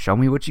 show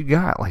me what you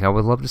got. Like, I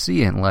would love to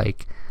see it.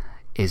 Like,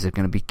 is it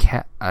going to be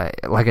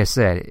like I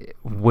said,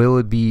 will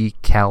it be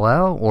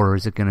Kal-El, or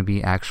is it going to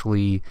be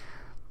actually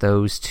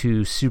those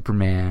two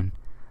Superman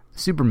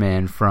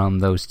from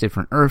those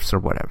different Earths or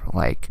whatever?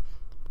 Like,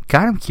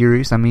 kind of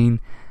curious. I mean,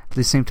 at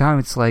the same time,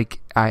 it's like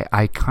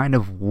I kind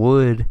of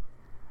would.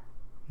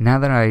 Now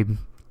that I'm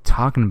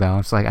talking about it,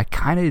 it's like I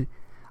kind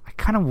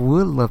of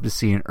would love to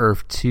see an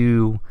Earth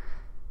 2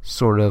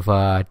 sort of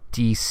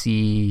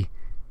DC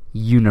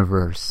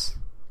universe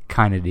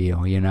kind of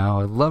deal,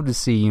 I'd love to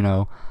see,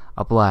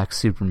 a black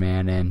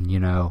Superman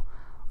and,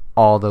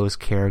 all those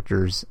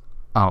characters,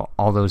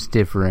 all those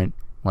different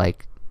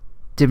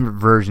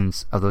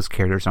versions of those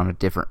characters on a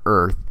different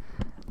Earth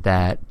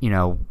that,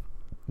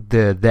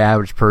 the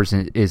average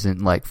person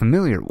isn't,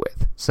 familiar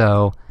with.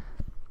 So,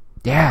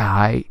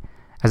 yeah,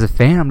 as a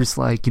fan, I'm just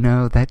like,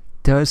 that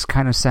does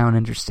kind of sound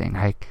interesting.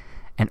 Like,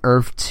 an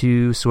Earth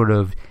 2 sort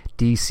of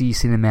DC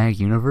cinematic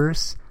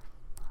universe.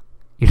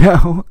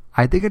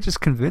 I think I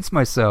just convinced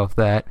myself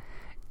that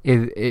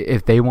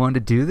if they wanted to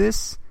do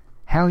this,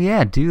 hell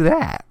yeah, do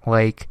that.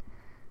 Like,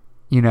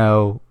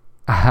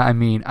 I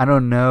mean, I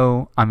don't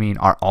know. I mean,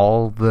 are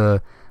all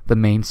the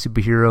main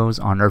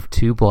superheroes on Earth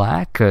 2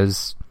 black?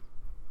 Because,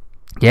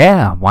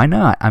 yeah, why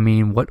not? I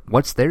mean,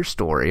 what's their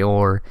story?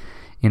 Or,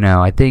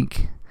 I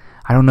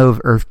don't know if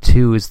Earth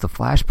 2 is the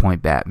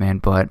Flashpoint Batman,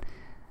 but,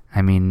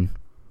 I mean,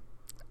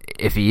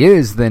 if he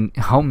is, then,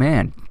 oh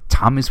man,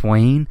 Thomas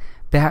Wayne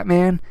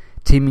Batman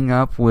teaming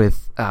up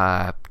with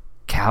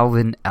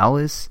Calvin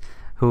Ellis,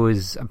 who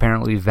is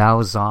apparently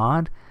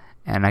Val-Zod,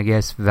 and I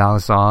guess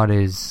Val-Zod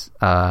is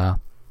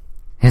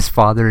his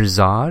father is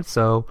Zod.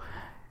 So,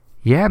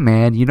 yeah,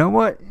 man, you know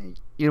what?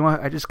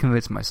 I just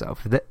convinced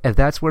myself. If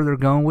that's where they're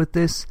going with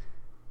this,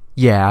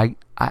 yeah,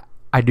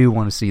 I do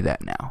want to see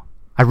that now.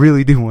 I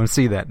really do want to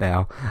see that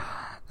now.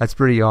 That's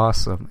pretty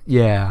awesome.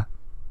 Yeah,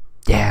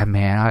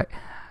 man.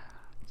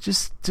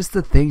 Just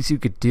the things you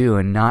could do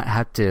and not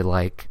have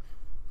to,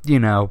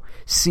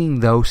 seeing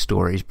those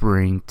stories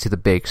bring to the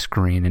big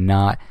screen and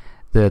not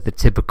the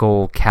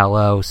typical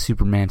Kal-El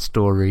Superman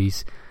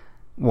stories,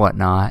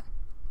 whatnot.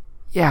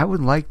 Yeah, I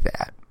would like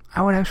that.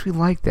 I would actually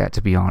like that,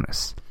 to be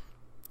honest.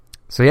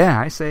 So yeah,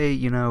 I say,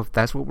 if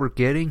that's what we're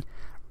getting,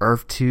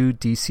 Earth 2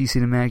 DC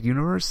Cinematic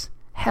Universe,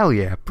 hell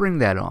yeah, bring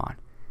that on.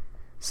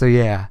 So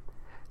yeah,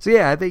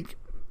 I think,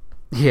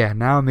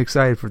 now I'm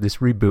excited for this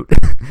reboot.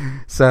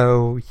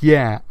 So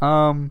yeah,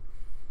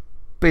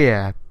 but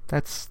yeah,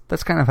 that's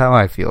kind of how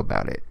I feel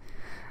about it.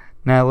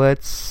 Now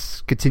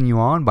let's continue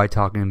on by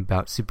talking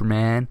about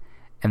Superman,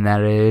 and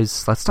that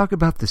is, let's talk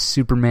about the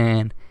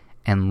Superman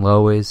and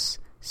Lois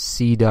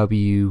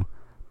CW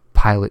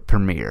pilot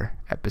premiere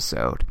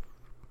episode.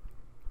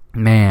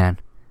 Man,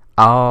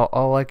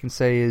 all I can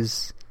say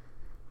is,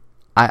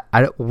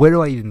 where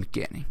do I even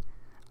begin?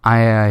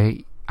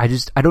 I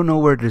don't know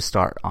where to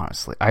start,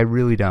 honestly. I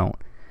really don't.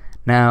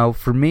 Now,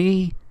 for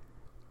me,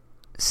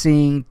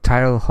 seeing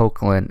Tyler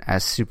Hoechlin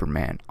as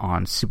Superman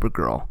on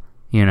Supergirl,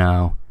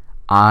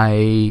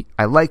 I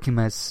like him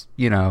as,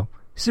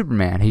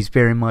 Superman. He's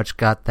very much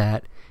got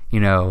that,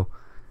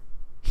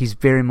 he's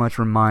very much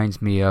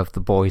reminds me of the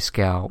Boy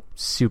Scout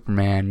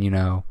Superman,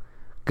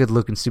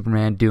 good-looking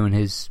Superman doing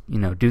his,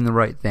 doing the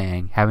right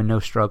thing, having no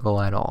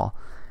struggle at all.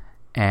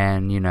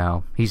 And,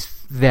 he's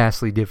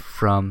vastly different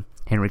from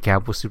Henry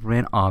Cavill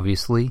Superman,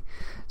 obviously.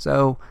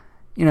 So,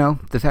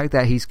 the fact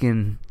that he's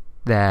getting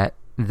that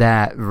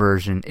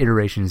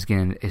iteration is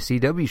getting a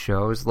CW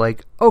show is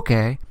like,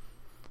 okay,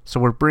 so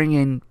we're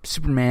bringing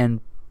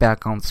Superman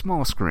back on the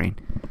small screen.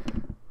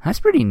 That's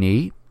pretty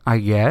neat, I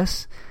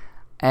guess.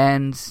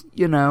 And,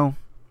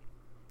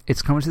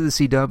 it's coming to the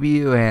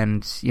CW,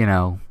 and,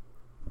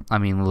 I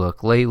mean,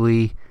 look,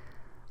 lately,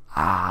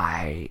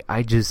 I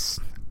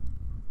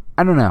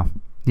don't know,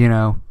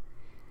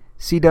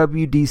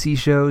 CW, DC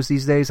shows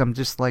these days, I'm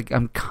just like,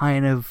 I'm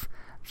kind of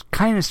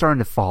starting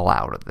to fall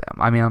out of them.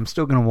 I mean, I'm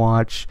still going to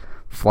watch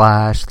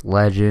Flash,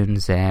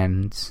 Legends,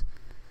 and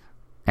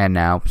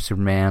now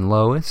Superman and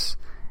Lois,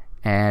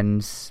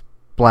 and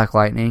Black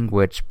Lightning,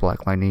 which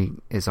Black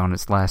Lightning is on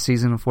its last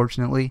season,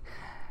 unfortunately.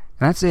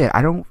 And that's it.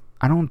 I don't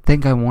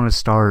think I want to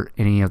start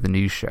any of the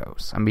new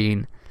shows. I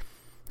mean,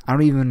 I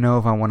don't even know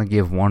if I want to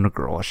give Wonder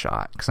Girl a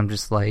shot, because I'm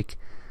just like,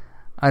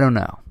 I don't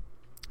know.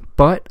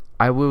 But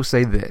I will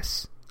say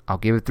this. I'll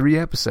give it 3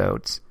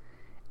 episodes.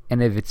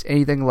 And if it's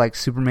anything like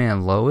Superman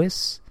and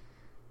Lois,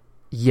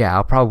 yeah,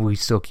 I'll probably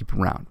still keep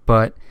around.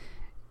 But,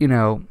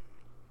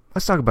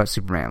 let's talk about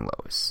Superman and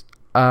Lois.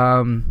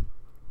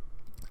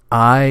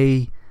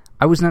 I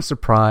was not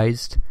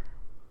surprised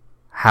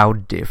how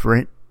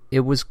different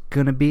it was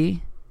going to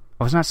be.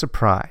 I was not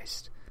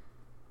surprised.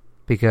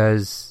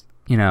 Because,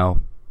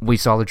 we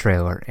saw the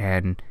trailer,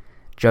 and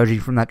judging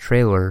from that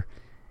trailer,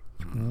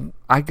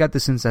 I got the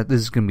sense that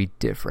this is going to be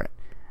different.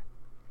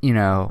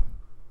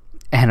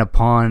 And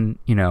upon,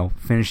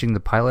 finishing the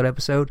pilot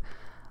episode,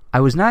 I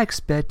was not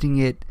expecting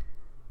it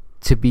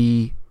to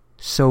be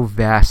so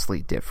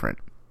vastly different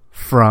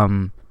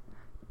from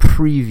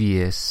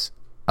previous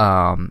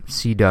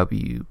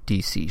CW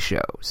DC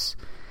shows.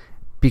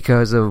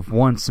 Because of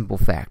one simple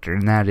factor,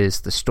 and that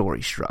is the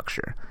story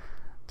structure.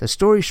 The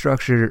story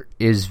structure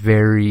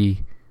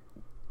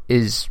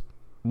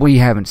we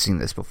haven't seen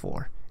this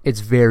before.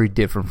 It's very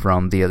different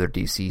from the other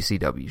DC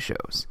CW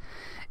shows.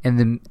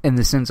 In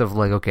the sense of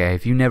like, okay,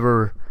 if you've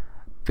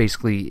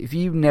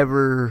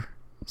never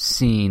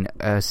seen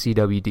a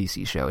CW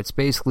DC show,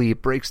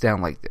 it breaks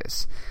down like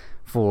this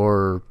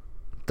for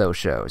those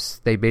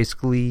shows. They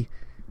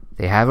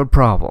have a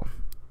problem.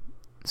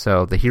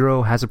 So the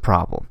hero has a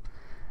problem.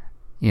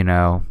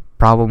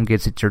 Problem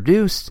gets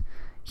introduced,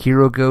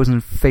 hero goes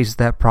and faces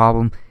that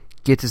problem,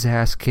 gets his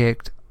ass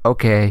kicked.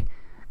 Okay,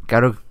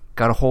 gotta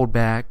hold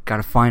back,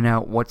 gotta find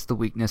out what's the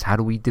weakness, how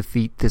do we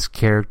defeat this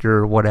character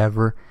or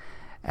whatever.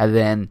 And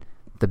then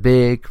the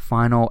big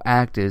final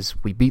act is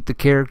we beat the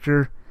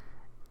character,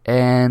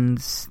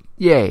 and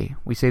yay,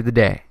 we save the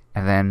day.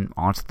 And then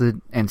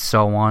and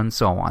so on and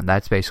so on.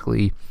 That's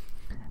basically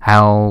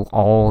how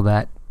all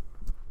that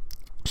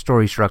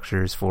story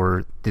structures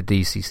for the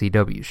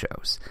DCCW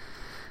shows.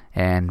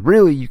 And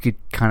really, you could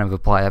kind of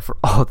apply that for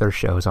all their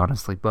shows,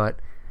 honestly. But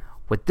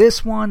with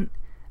this one,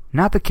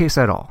 not the case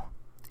at all.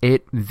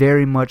 It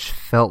very much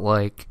felt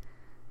like,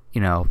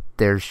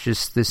 there's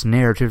just this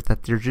narrative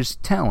that they're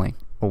just telling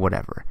or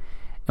whatever.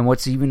 And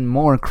what's even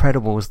more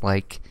incredible is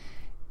like,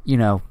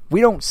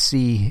 we don't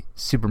see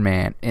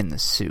Superman in the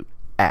suit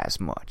as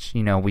much.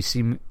 We see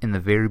him in the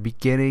very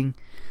beginning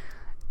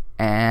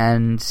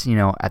and,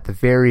 at the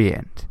very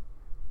end.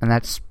 And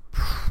that's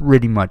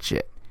pretty much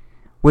it.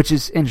 Which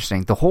is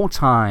interesting. The whole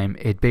time,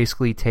 it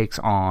basically takes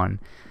on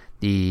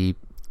the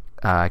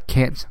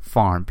Kent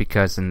farm,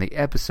 because in the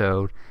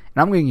episode,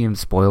 and I'm going to give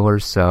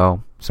spoilers,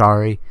 so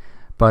sorry,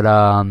 but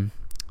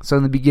so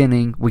in the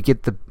beginning, we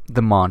get the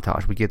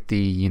montage. We get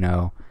the,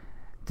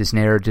 this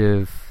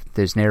narrative,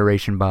 this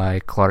narration by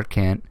Clark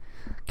Kent,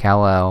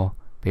 Kal-El,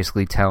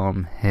 basically tell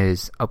him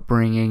his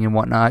upbringing and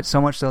whatnot,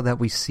 so much so that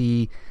we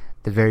see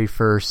the very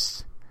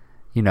first,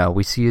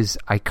 we see his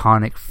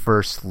iconic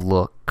first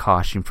look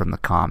costume from the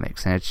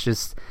comics, and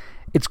it's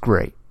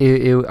great.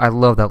 I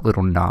love that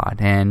little nod,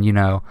 and,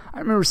 I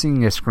remember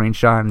seeing a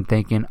screenshot and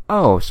thinking,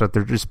 oh, so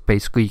they're just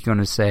basically going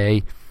to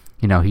say,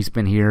 he's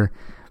been here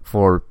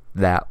for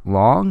that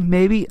long,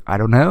 maybe? I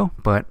don't know,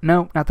 but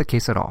no, not the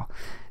case at all.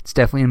 It's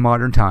definitely in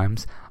modern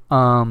times.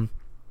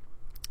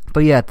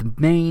 But yeah, the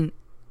main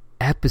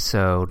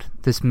episode,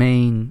 this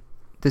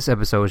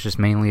episode is just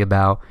mainly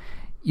about,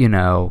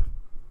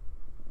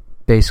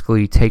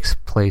 basically takes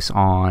place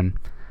on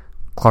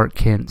Clark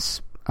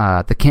Kent's,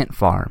 the Kent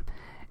farm.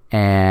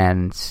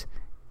 And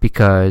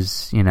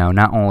because,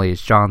 not only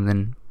has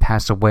Jonathan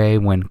passed away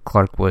when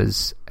Clark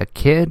was a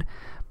kid,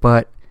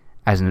 but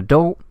as an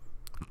adult,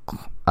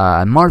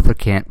 Martha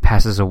Kent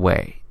passes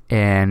away.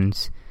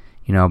 And,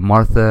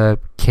 Martha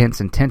Kent's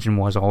intention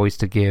was always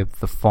to give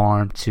the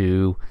farm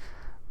to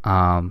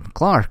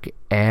Clark.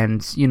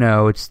 And,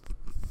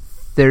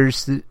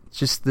 there's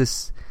just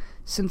this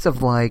sense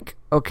of like,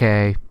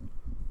 okay,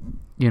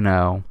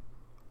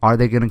 are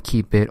they going to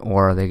keep it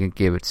or are they going to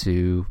give it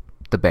to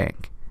the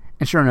bank?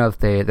 And sure enough,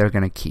 they're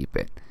going to keep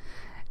it.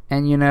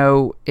 And,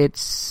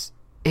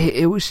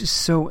 it was just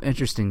so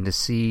interesting to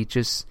see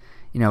just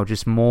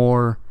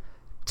more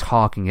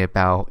talking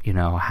about,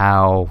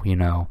 how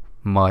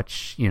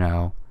much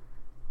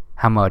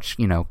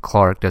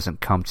Clark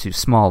doesn't come to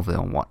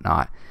Smallville and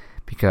whatnot.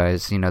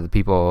 Because, the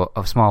people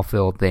of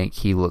Smallville think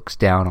he looks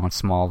down on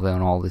Smallville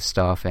and all this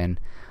stuff and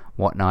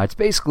whatnot. It's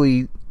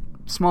basically,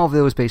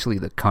 Smallville is basically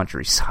the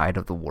countryside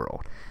of the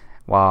world.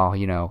 While,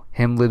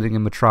 him living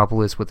in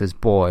Metropolis with his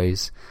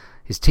boys,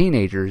 his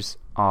teenagers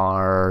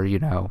are,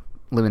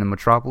 living in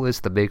Metropolis,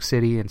 the big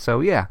city. And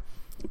so, yeah,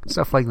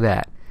 stuff like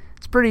that.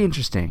 It's pretty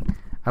interesting.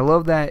 I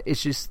love that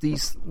it's just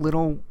these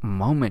little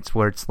moments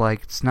where it's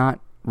like, it's not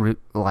relying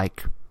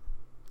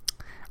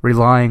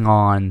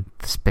on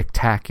the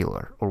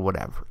spectacular or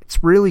whatever.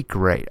 It's really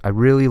great. I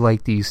really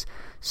like these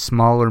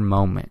smaller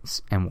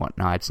moments and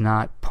whatnot. It's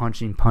not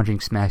punching,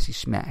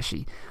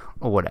 smashy,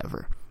 or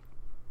whatever.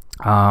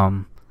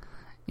 I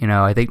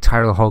think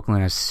Tyler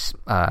Hoechlin as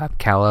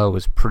Kal-El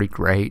was pretty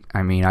great.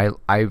 I mean,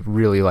 I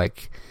really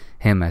like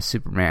him as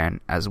Superman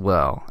as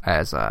well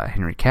as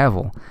Henry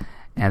Cavill.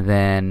 And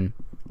then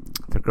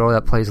the girl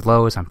that plays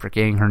Lois, I'm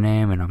forgetting her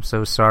name, and I'm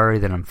so sorry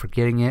that I'm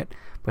forgetting it,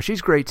 but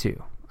she's great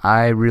too.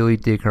 I really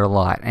dig her a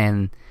lot,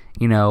 and,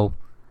 you know,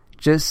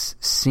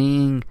 just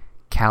seeing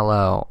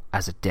Kal-El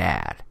as a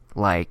dad,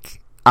 like,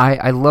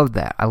 I love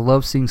that. I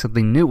love seeing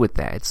something new with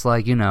that. It's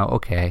like, you know,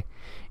 okay,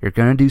 you're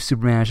going to do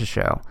Superman as a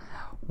show.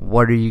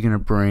 What are you going to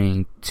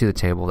bring to the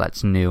table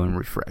that's new and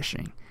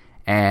refreshing?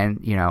 And,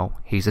 you know,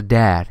 he's a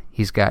dad.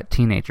 He's got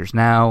teenagers.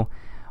 Now,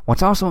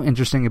 what's also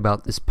interesting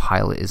about this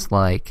pilot is,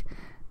 like,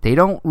 they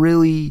don't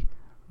really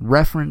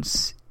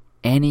reference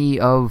any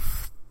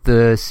of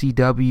the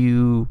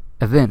CW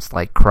events,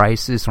 like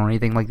Crisis or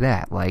anything like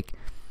that. Like,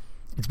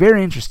 it's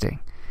very interesting.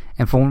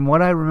 And from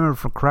what I remember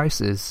from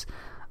Crisis,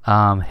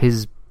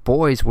 his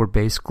boys were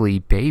basically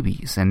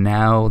babies, and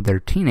now they're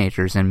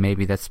teenagers, and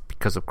maybe that's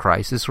because of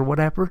Crisis or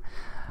whatever.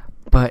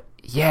 But,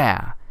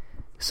 yeah.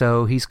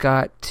 So he's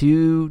got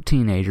two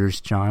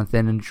teenagers,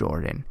 Jonathan and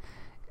Jordan.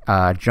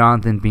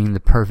 Jonathan being the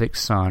perfect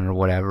son or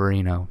whatever,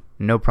 you know,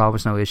 no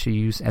problems, no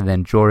issues. And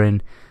then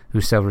Jordan,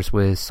 who suffers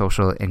with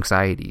social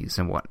anxieties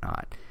and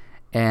whatnot.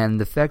 And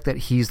the fact that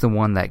he's the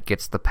one that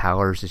gets the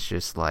powers is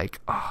just like,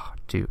 oh,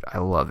 dude, I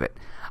love it.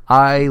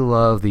 I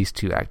love these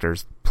two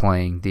actors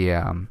playing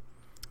the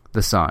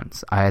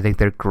sons. I think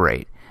they're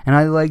great. And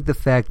I like the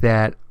fact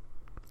that,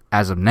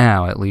 as of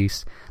now at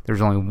least,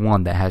 there's only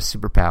one that has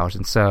superpowers.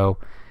 And so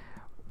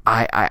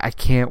I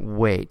can't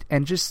wait.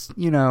 And just,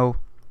 you know,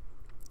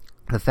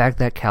 the fact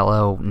that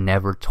Kal-El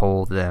never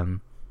told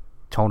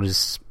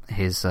his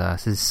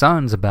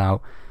sons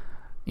about,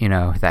 you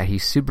know, that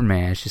he's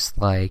Superman. It's just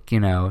like, you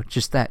know,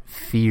 just that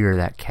fear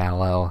that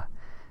Kal-El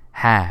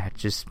had,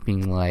 just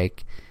being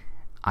like,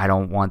 I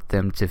don't want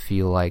them to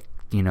feel like,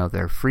 you know,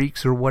 they're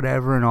freaks or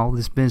whatever and all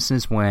this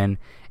business, when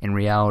in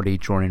reality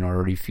Jordan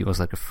already feels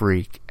like a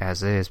freak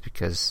as is,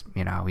 because,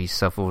 you know, he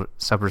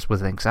suffers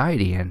with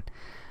anxiety. And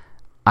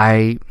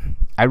I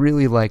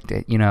really liked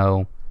it. You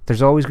know,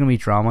 there's always going to be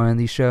drama in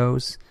these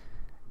shows,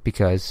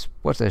 because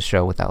what's a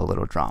show without a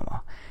little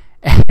drama?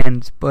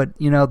 But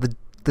you know,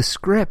 the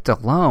script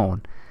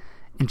alone,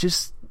 and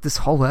just this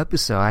whole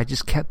episode, I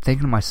just kept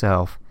thinking to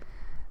myself,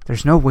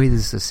 there's no way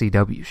this is a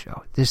CW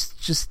show. This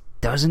just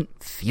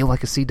doesn't feel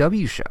like a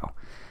CW show.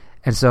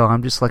 And so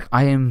I'm just like,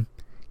 I am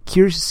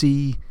curious to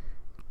see,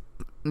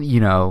 you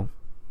know,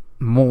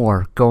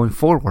 more going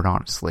forward,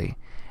 honestly.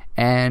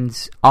 And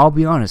I'll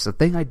be honest, the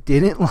thing I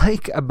didn't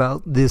like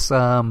about this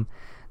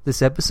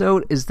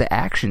episode is the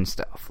action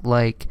stuff.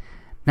 Like,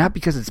 not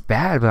because it's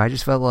bad, but I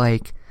just felt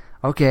like,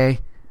 okay,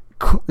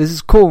 this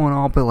is cool and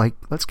all, but like,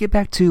 let's get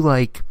back to,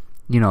 like,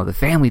 you know, the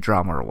family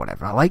drama or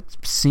whatever. I like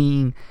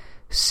seeing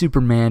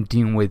Superman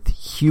dealing with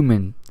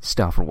human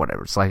stuff or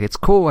whatever. It's like, it's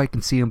cool, I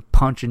can see him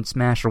punch and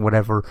smash or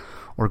whatever,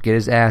 or get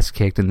his ass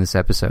kicked in this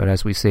episode,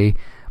 as we see.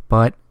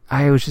 But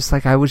I was just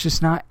like, I was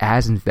just not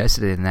as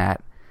invested in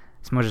that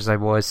as much as I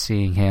was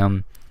seeing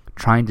him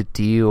trying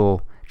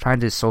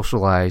to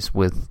socialize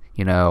with,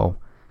 you know,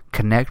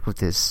 connect with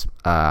his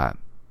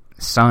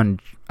son,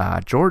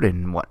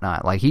 Jordan, and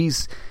whatnot. Like,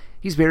 he's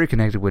very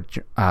connected with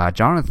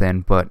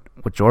Jonathan, but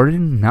with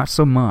Jordan, not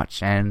so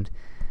much. And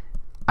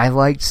I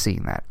liked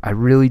seeing that. I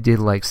really did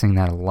like seeing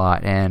that a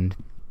lot. And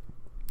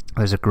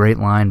there's a great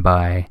line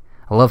I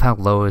love how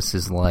Lois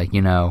is like,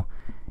 you know,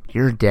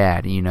 you're a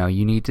dad, you know,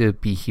 you need to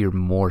be here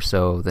more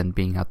so than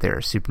being out there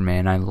as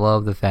Superman. I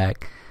love the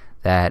fact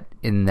that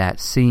in that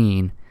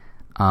scene,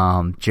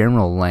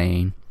 General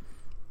Lane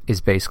is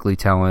basically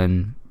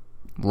telling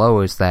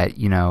Lois that,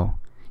 you know,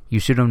 you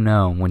should have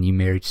known when you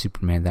married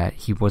Superman that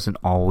he's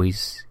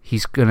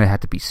going to have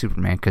to be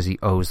Superman because he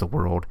owes the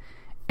world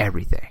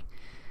everything.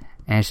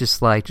 And it's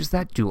just like, just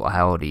that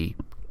duality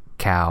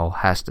Kal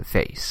has to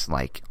face,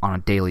 like, on a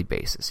daily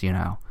basis, you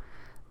know.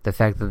 The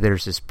fact that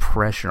there's this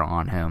pressure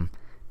on him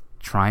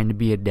trying to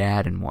be a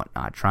dad and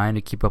whatnot, trying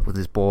to keep up with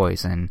his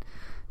boys and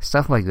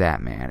stuff like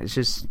that, man. It's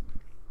just,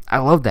 I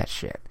love that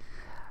shit.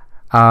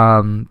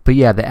 But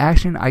yeah, the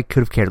action I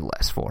could have cared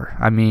less for.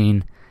 I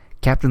mean,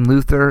 Captain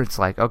Luthor, it's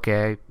like,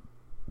 okay,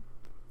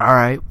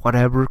 alright,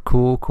 whatever,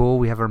 cool,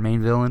 we have our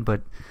main villain,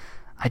 but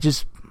I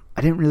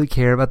didn't really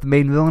care about the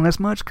main villain as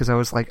much, because I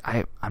was like,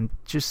 I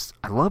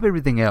love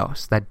everything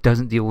else that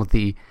doesn't deal with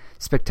the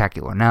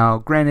spectacular. Now,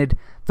 granted,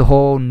 the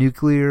whole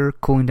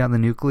cooling down the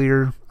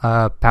nuclear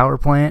power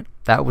plant,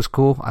 that was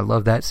cool. I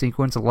love that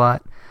sequence a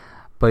lot.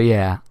 But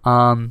yeah,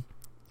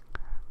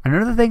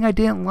 another thing I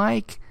didn't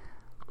like,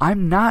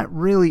 I'm not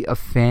really a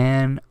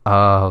fan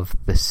of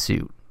the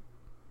suit.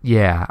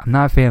 Yeah, I'm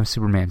not a fan of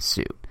Superman's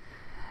suit.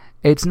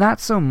 It's not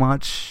so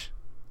much,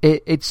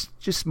 it's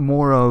just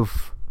more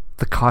of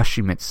the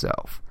costume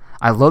itself.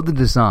 I love the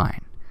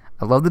design.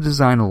 I love the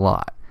design a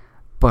lot,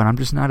 but I'm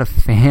just not a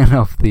fan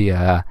of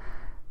the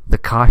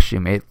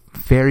costume. It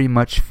very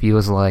much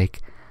feels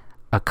like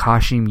a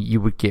costume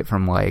you would get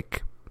from,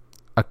 like,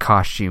 a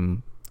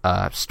costume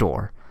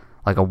store,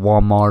 like a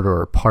Walmart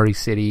or a Party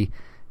City,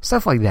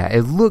 stuff like that.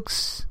 It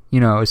looks,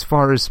 you know, as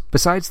far as,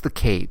 besides the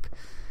cape,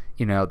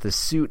 you know, the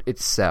suit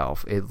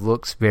itself, it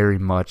looks very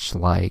much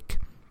like,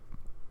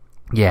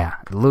 yeah,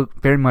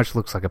 very much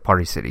looks like a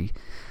Party City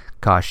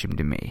costume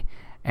to me.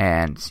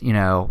 And,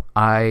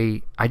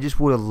 I just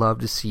would have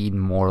loved to see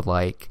more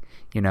like,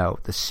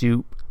 the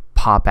suit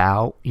pop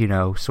out,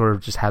 sort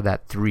of just have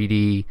that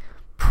 3D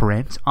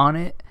print on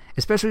it,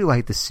 especially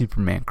like the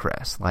Superman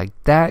crest. Like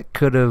they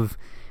could have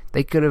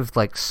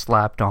like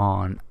slapped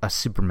on a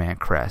Superman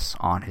crest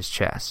on his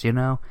chest,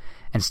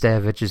 instead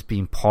of it just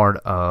being part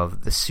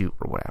of the suit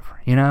or whatever,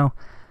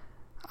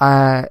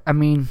 I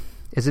mean,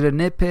 is it a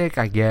nitpick?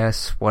 I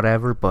guess,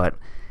 whatever, but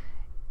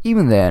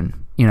even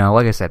then,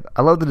 like I said,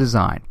 I love the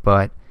design,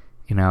 but,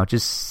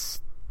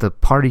 just the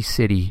Party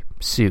City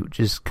suit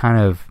just kind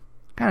of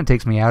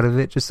takes me out of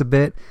it just a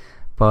bit,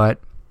 but,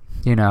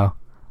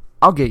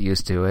 I'll get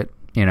used to it,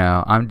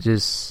 I'm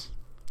just,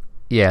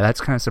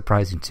 that's kind of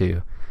surprising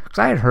too, because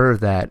I had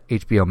heard that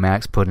HBO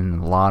Max put in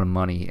a lot of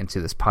money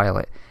into this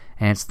pilot,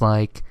 and it's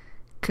like,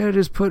 could have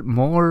just put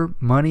more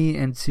money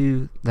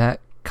into that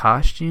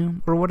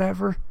costume or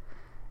whatever,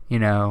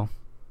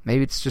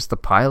 maybe it's just the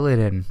pilot,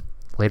 and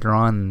later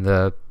on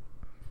the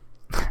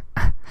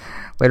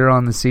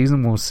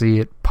season we'll see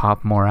it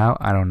pop more out.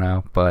 I don't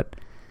know, but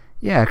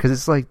yeah, because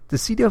it's like the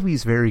CW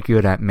is very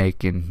good at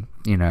making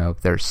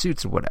their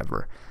suits or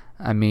whatever.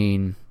 I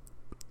mean,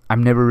 I've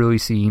never really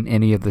seen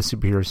any of the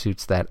superhero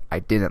suits that I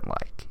didn't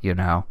like.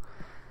 I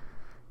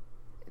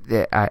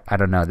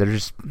don't know. They're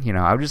just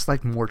I would just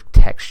like more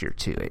texture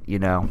to it.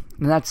 And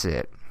that's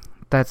it.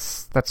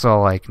 That's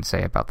all I can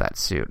say about that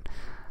suit.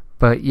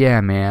 But yeah,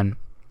 man,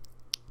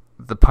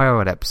 the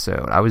pilot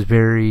episode, I was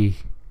very,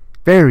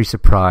 very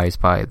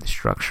surprised by the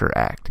structure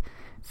act.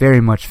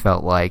 Very much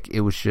felt like it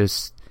was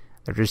just,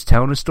 they're just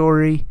telling a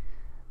story.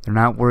 They're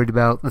not worried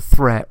about the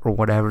threat or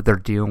whatever. They're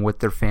dealing with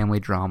their family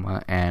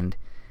drama. And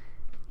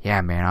yeah,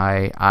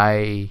 man,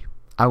 I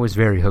was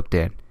very hooked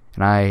in.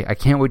 And I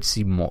can't wait to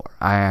see more.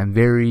 I am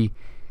very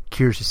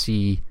curious to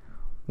see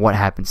what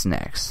happens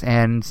next.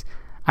 And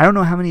I don't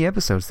know how many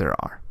episodes there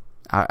are.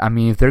 I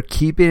mean, if they're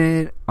keeping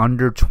it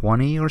under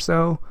 20 or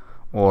so,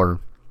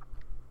 or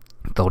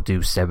they'll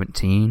do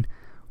 17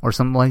 or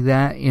something like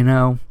that,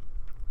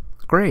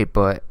 great.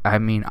 But I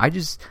mean, I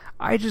just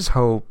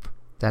hope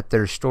that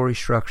their story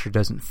structure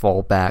doesn't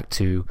fall back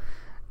to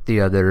the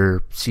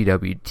other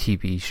CW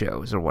TV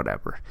shows or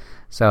whatever.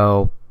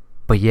 So,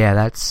 but yeah,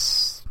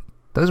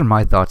 those are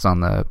my thoughts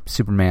on the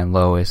Superman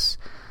Lois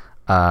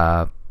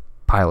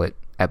pilot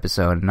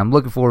episode, and I'm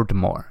looking forward to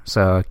more.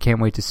 So I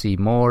can't wait to see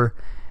more.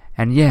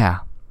 And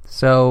yeah,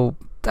 so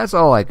that's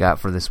all I got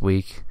for this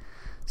week.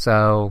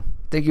 So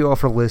thank you all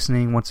for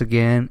listening once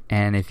again.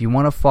 And if you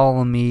want to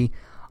follow me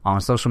on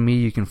social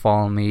media, you can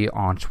follow me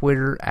on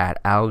Twitter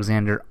at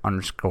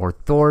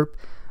Alexander_Thorpe.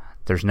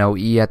 There's no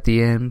E at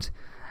the end.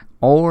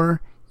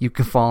 Or you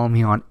can follow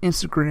me on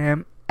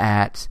Instagram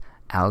at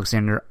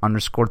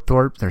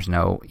Alexander_Thorpe. There's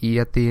no E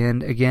at the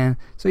end again.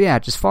 So yeah,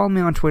 just follow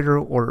me on Twitter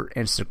or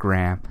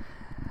Instagram.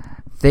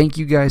 Thank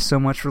you guys so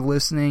much for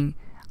listening.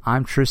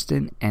 I'm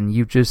Tristan, and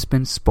you've just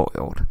been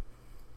spoiled.